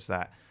year, is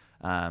that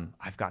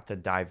I've got to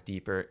dive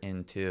deeper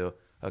into,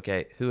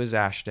 okay, who is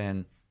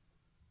Ashton?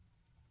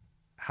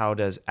 How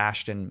does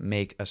Ashton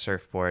make a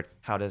surfboard?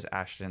 How does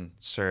Ashton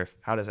surf?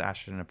 How does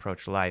Ashton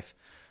approach life?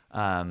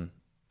 And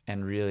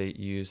really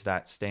use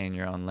that stay in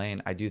your own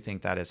lane. I do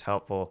think that is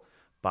helpful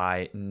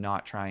by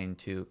not trying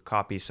to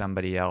copy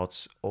somebody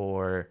else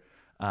or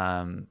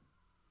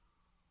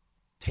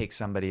take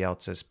somebody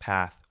else's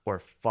path or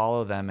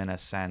follow them in a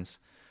sense.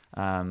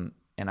 And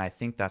I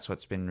think that's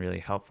what's been really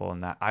helpful, in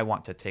that I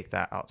want to take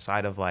that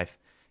outside of life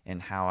in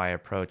how I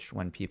approach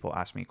when people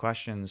ask me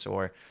questions,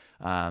 or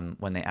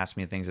when they ask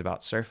me things about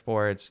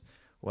surfboards,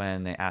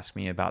 when they ask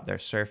me about their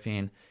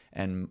surfing,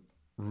 and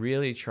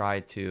really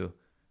try to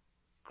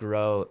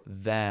grow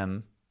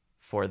them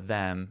for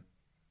them.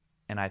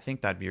 And I think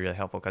that'd be really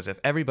helpful, because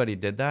if everybody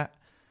did that,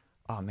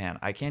 oh man,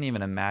 I can't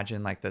even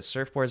imagine like the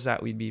surfboards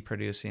that we'd be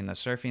producing, the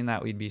surfing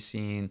that we'd be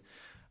seeing,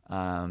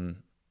 how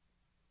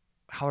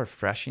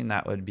refreshing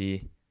that would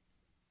be.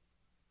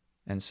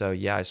 And so,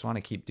 yeah, I just want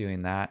to keep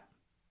doing that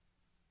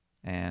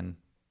and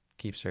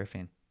keep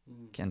surfing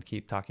and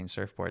keep talking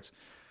surfboards.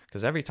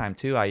 Because every time,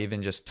 too, I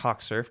even just talk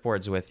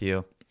surfboards with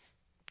you,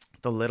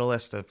 the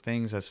littlest of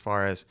things as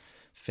far as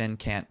fin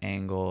cant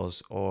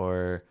angles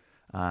or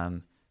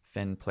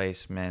fin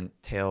placement,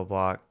 tail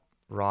block,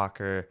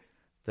 rocker,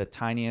 the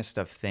tiniest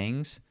of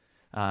things.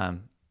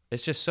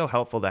 It's just so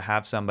helpful to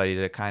have somebody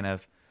to kind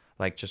of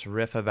like just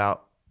riff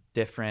about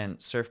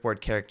different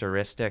surfboard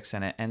characteristics,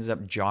 and it ends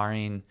up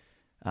jarring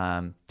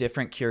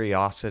different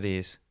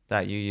curiosities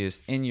that you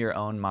use in your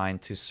own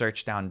mind to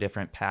search down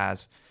different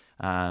paths.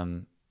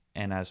 And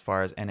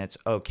it's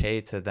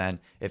okay to then,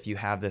 if you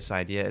have this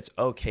idea, it's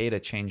okay to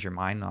change your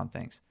mind on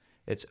things.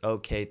 It's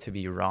okay to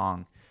be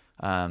wrong.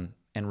 And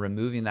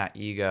removing that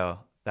ego,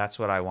 that's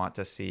what I want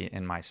to see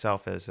in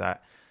myself, is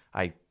that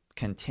I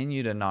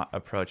continue to not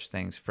approach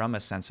things from a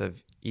sense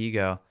of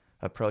ego,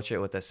 approach it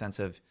with a sense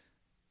of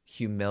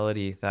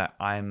humility, that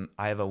I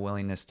have a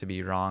willingness to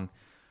be wrong.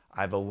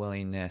 I have a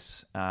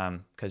willingness,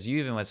 because you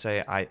even would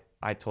say,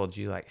 I told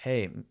you like,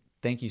 hey,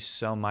 thank you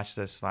so much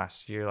this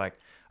last year. Like,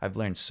 I've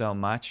learned so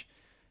much.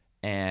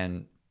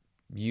 And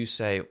you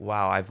say,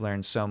 wow, I've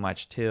learned so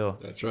much too.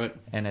 That's right.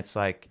 And it's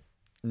like,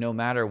 no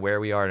matter where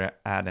we are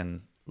at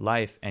in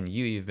life, and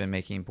you've been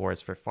making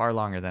boards for far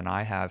longer than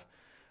I have,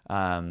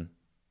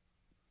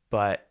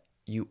 but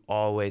you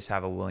always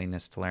have a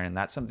willingness to learn. And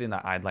that's something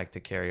that I'd like to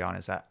carry on,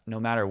 is that no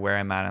matter where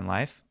I'm at in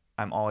life,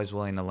 I'm always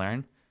willing to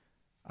learn.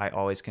 I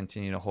always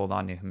continue to hold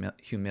on to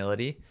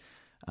humility.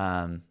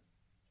 And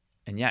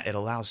yeah, it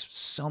allows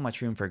so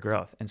much room for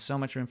growth and so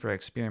much room for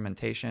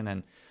experimentation,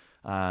 and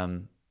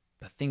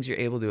the things you're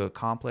able to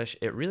accomplish.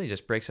 It really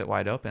just breaks it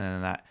wide open,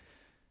 and that,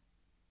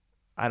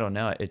 I don't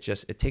know,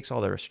 it takes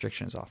all the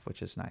restrictions off,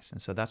 which is nice.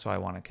 And so that's what I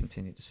want to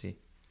continue to see.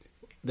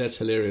 That's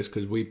hilarious,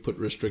 because we put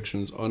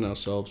restrictions on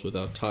ourselves with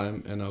our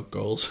time and our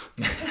goals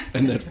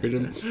and that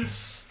freedom,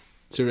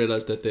 to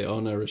realize that there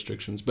are no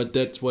restrictions. But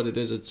that's what it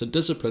is. It's a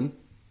discipline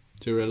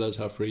to realize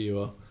how free you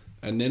are.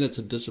 And then it's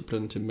a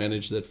discipline to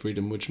manage that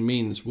freedom, which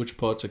means which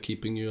parts are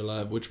keeping you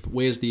alive,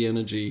 where's the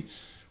energy,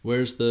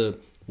 where's the,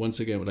 once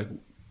again,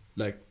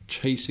 like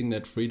chasing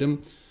that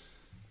freedom.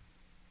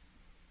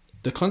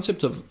 The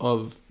concept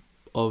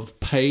of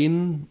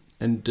pain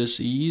and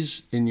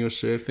dis-ease in your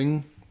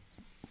surfing,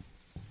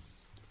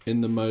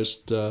 in the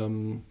most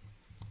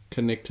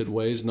connected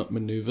ways, not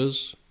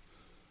maneuvers,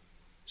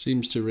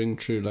 seems to ring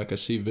true. Like, I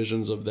see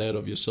visions of that,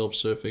 of yourself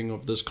surfing,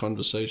 of this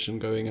conversation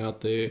going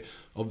out there,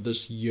 of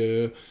this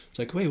year. It's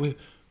like, wait,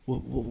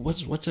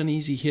 what's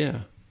uneasy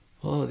here?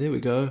 Oh, there we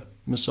go.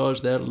 Massage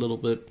that a little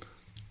bit.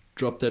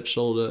 Drop that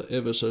shoulder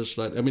ever so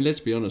slightly. I mean,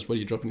 let's be honest. What are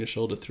you dropping your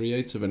shoulder?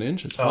 3/8 of an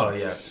inch? It's hard.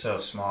 Yeah, it's so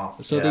small.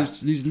 So yeah.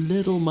 these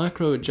little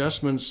micro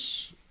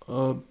adjustments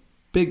are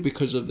big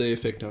because of their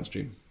effect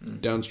downstream.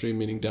 Downstream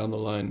meaning down the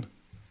line,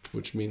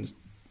 which means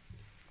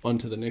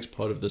onto the next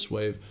part of this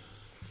wave.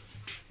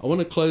 I want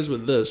to close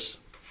with this.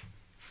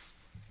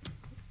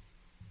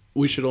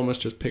 We should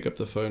almost just pick up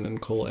the phone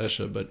and call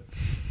Asher, but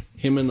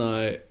him and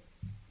I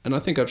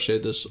think I've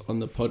shared this on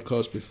the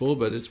podcast before,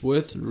 but it's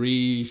worth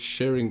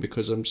re-sharing,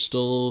 because I'm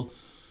still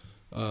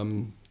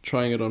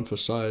trying it on for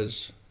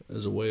size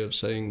as a way of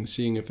seeing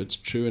if it's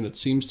true, and it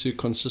seems to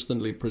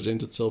consistently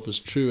present itself as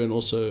true and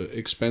also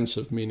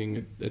expansive,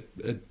 meaning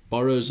it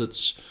borrows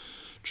its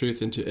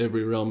truth into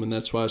every realm, and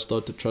that's why I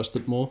start to trust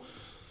it more.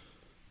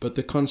 But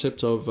the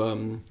concept of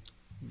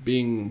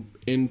being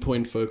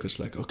endpoint focused,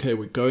 like, okay,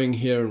 we're going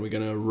here and we're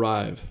going to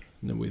arrive,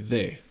 and then we're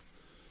there.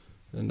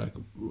 And like,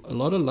 a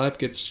lot of life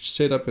gets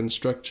set up and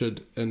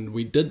structured, and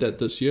we did that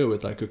this year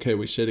with like, okay,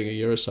 we're setting a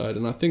year aside,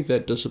 and I think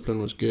that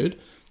discipline was good.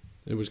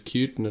 It was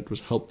cute and it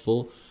was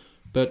helpful,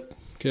 but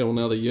okay, well,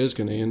 now the year's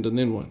going to end, and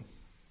then what?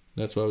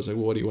 That's why I was like,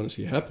 well, what do you want to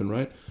see happen,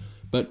 right?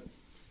 But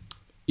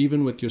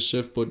even with your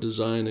surfboard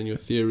design and your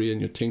theory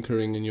and your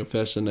tinkering and your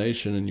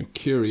fascination and your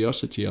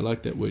curiosity, I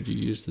like that word you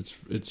used.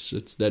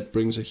 It's that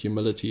brings a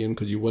humility in,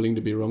 because you're willing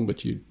to be wrong,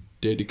 but you're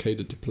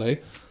dedicated to play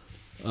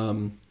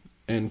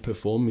and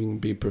performing,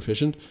 be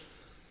proficient.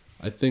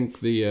 I think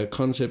the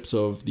concepts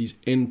of these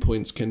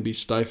endpoints can be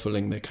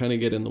stifling. They kind of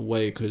get in the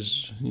way,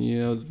 because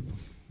you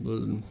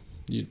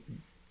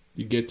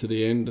get to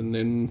the end, and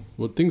then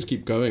things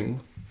keep going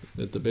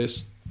at the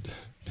best.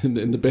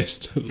 In the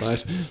best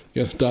light,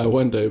 you're going to die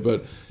one day,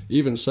 but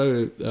even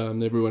so,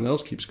 everyone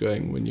else keeps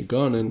going when you're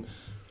gone, and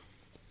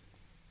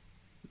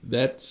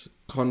that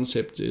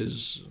concept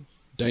is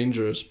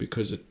dangerous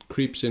because it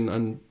creeps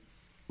in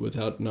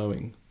without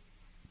knowing.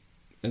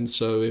 And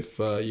so if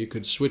you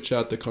could switch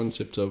out the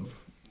concept of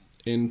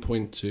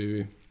endpoint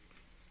to,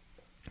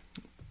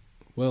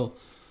 well,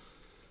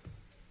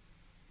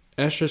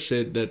 Asher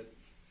said that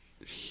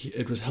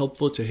it was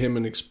helpful to him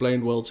and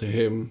explained well to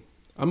him.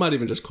 I might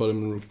even just call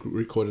him and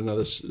record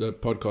another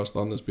podcast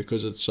on this,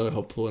 because it's so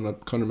helpful, and I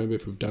can't remember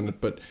if we've done it,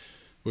 but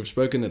we've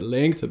spoken at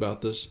length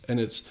about this, and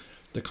it's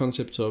the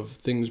concept of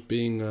things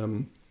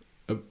being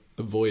a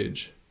a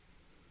voyage.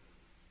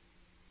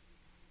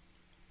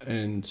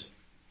 And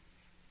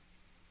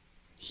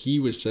he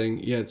was saying,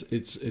 yeah,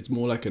 it's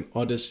more like an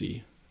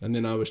odyssey. And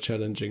then I was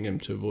challenging him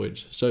to a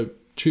voyage. So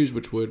choose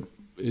which word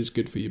is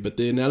good for you. But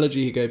the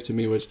analogy he gave to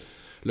me was,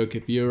 look,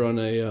 if you're on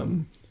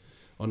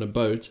a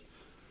boat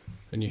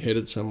and you're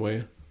headed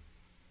somewhere,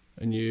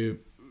 and you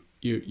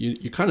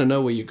kind of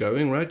know where you're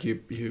going, right?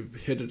 You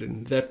headed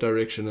in that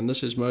direction, and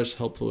this is most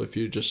helpful if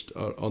you just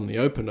are on the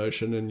open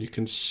ocean and you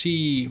can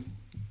see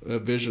a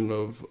vision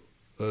of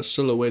a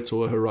silhouette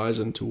or a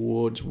horizon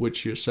towards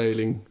which you're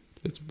sailing.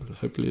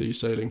 Hopefully you're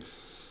sailing.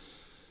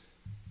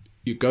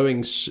 You're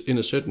going in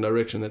a certain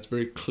direction. That's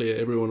very clear.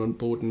 Everyone on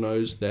board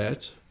knows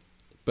that.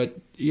 But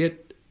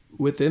yet,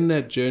 within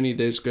that journey,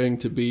 there's going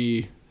to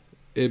be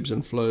ebbs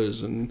and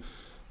flows and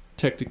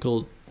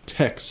tactical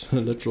tacks,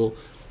 literal,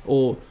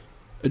 or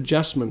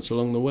adjustments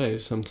along the way.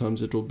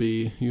 Sometimes it will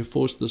be you're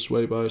forced this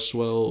way by a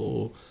swell,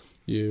 or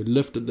you're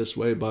lifted this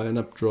way by an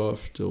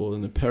updraft, or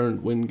an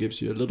apparent wind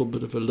gives you a little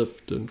bit of a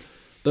lift, and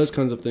those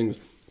kinds of things.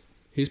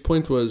 His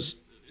point was,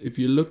 if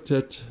you looked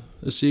at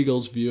a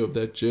seagull's view of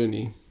that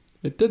journey,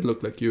 it did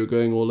look like you were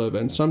going all over,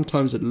 and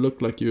sometimes it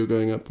looked like you were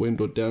going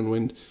upwind or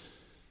downwind.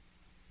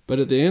 But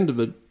at the end of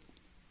it,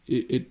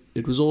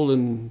 it was all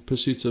in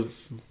pursuit of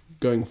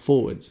going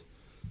forwards.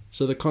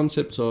 So the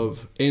concept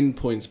of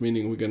endpoints,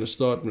 meaning we're going to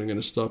start and we're going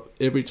to stop,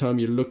 every time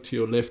you look to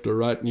your left or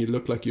right and you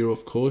look like you're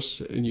off course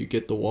and you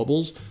get the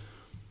wobbles,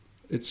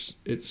 it's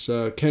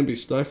can be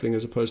stifling,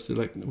 as opposed to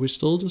like, we're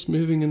still just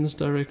moving in this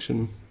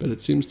direction, but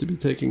it seems to be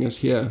taking us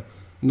here.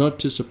 Not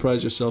to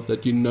surprise yourself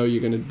that you know you're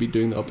going to be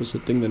doing the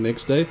opposite thing the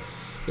next day.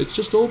 It's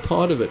just all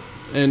part of it.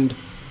 And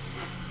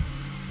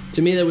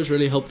to me, that was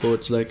really helpful.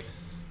 It's like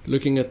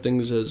looking at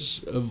things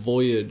as a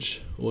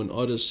voyage or an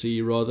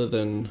odyssey, rather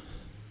than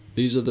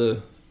these are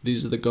the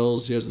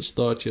goals, here's the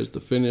start, here's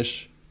the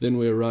finish, then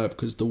we arrive.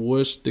 Because the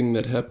worst thing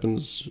that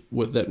happens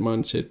with that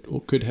mindset,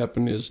 or could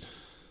happen, is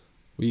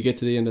well, you get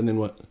to the end and then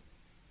what?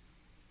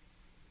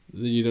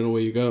 Then you don't know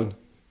where you're going.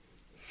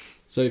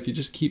 So if you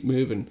just keep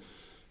moving,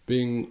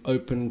 being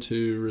open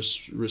to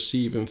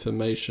receive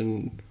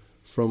information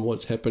from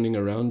what's happening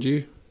around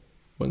you,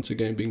 once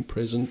again being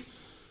present,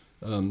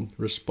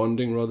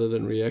 responding rather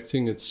than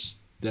reacting,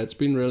 that's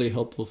been really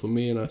helpful for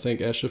me, and I thank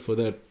Asher for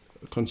that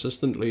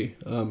consistently.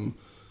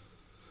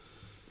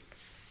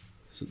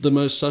 The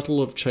most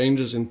subtle of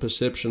changes in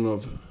perception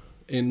of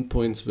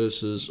endpoints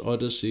versus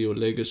odyssey or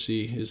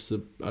legacy is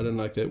I don't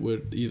like that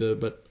word either,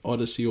 but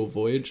odyssey or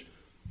voyage.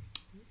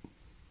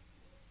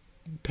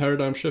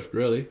 Paradigm shift,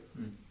 really.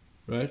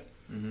 Right?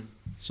 Mm-hmm.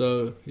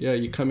 So, yeah,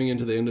 you're coming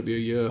into the end of your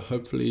year.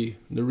 Hopefully,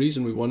 the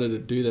reason we wanted to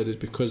do that is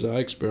because our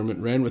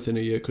experiment ran within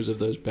a year because of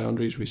those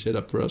boundaries we set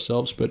up for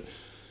ourselves. But,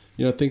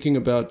 thinking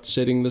about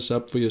setting this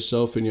up for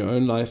yourself in your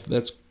own life,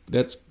 that's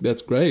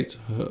great.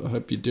 I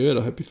hope you do it.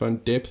 I hope you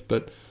find depth.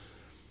 But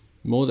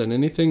more than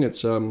anything,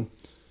 it's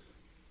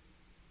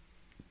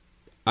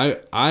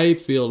I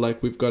feel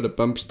like we've got a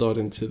bump start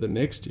into the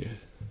next year.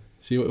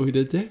 See what we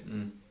did there?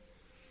 Mm.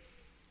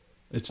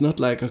 It's not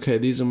like, okay,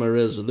 these are my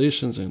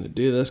resolutions, I'm going to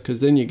do this, because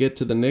then you get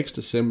to the next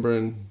December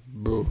and,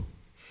 bro,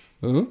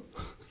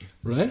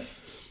 right?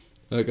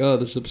 Like, oh,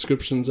 the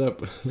subscription's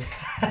up.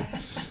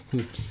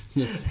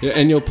 Your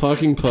annual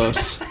parking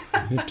pass,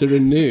 you have to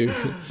renew.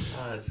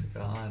 Oh, it's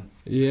gone.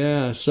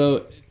 Yeah,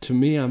 so to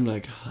me, I'm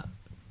like,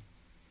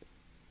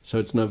 so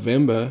it's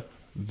November,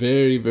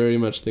 very, very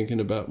much thinking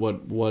about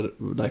what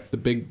like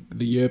the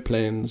year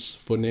plans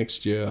for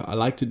next year. I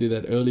like to do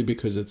that early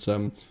because it's,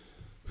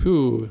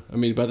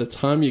 by the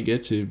time you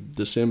get to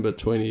December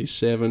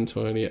 27,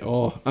 20,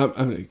 can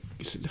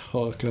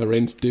I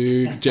rent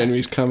do?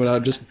 January's coming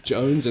out, just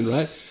jonesing,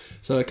 right?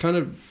 So I kind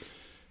of,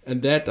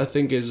 and that I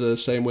think is the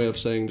same way of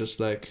saying just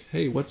like,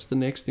 hey, what's the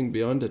next thing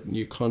beyond it? And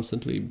you're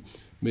constantly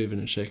moving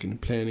and shaking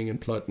and planning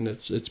and plotting.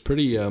 It's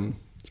pretty fun.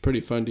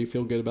 Do you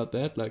feel good about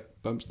that? Like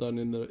bumps done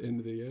in the end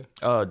of the year?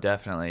 Oh,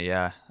 definitely,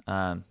 yeah.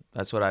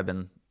 That's what I've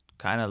been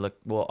kind of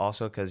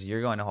also because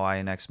you're going to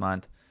Hawaii next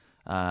month.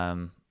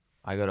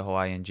 I go to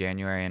Hawaii in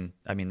January, and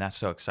I mean, that's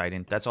so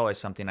exciting. That's always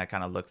something I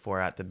kind of look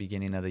for at the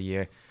beginning of the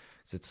year.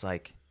 'Cause it's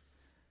like,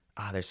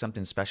 there's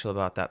something special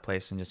about that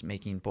place, and just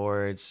making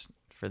boards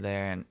for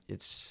there. And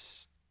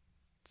it's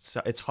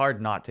hard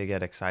not to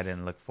get excited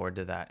and look forward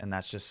to that. And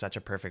that's just such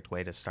a perfect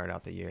way to start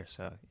out the year.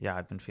 So yeah,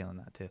 I've been feeling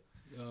that too.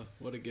 Oh,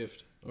 what a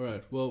gift. All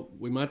right. Well,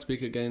 we might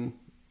speak again.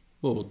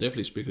 Well, we'll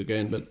definitely speak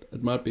again, but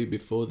it might be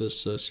before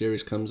this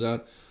series comes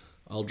out.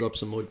 I'll drop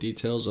some more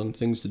details on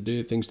things to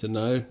do, things to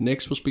know.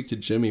 Next, we'll speak to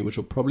Jimmy, which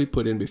we'll probably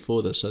put in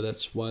before this, so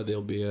that's why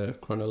there'll be a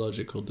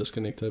chronological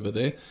disconnect over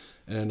there.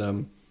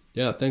 And,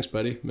 thanks,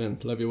 buddy. Man,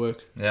 love your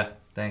work. Yeah,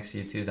 thanks.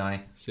 You too,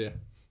 Donnie. See ya.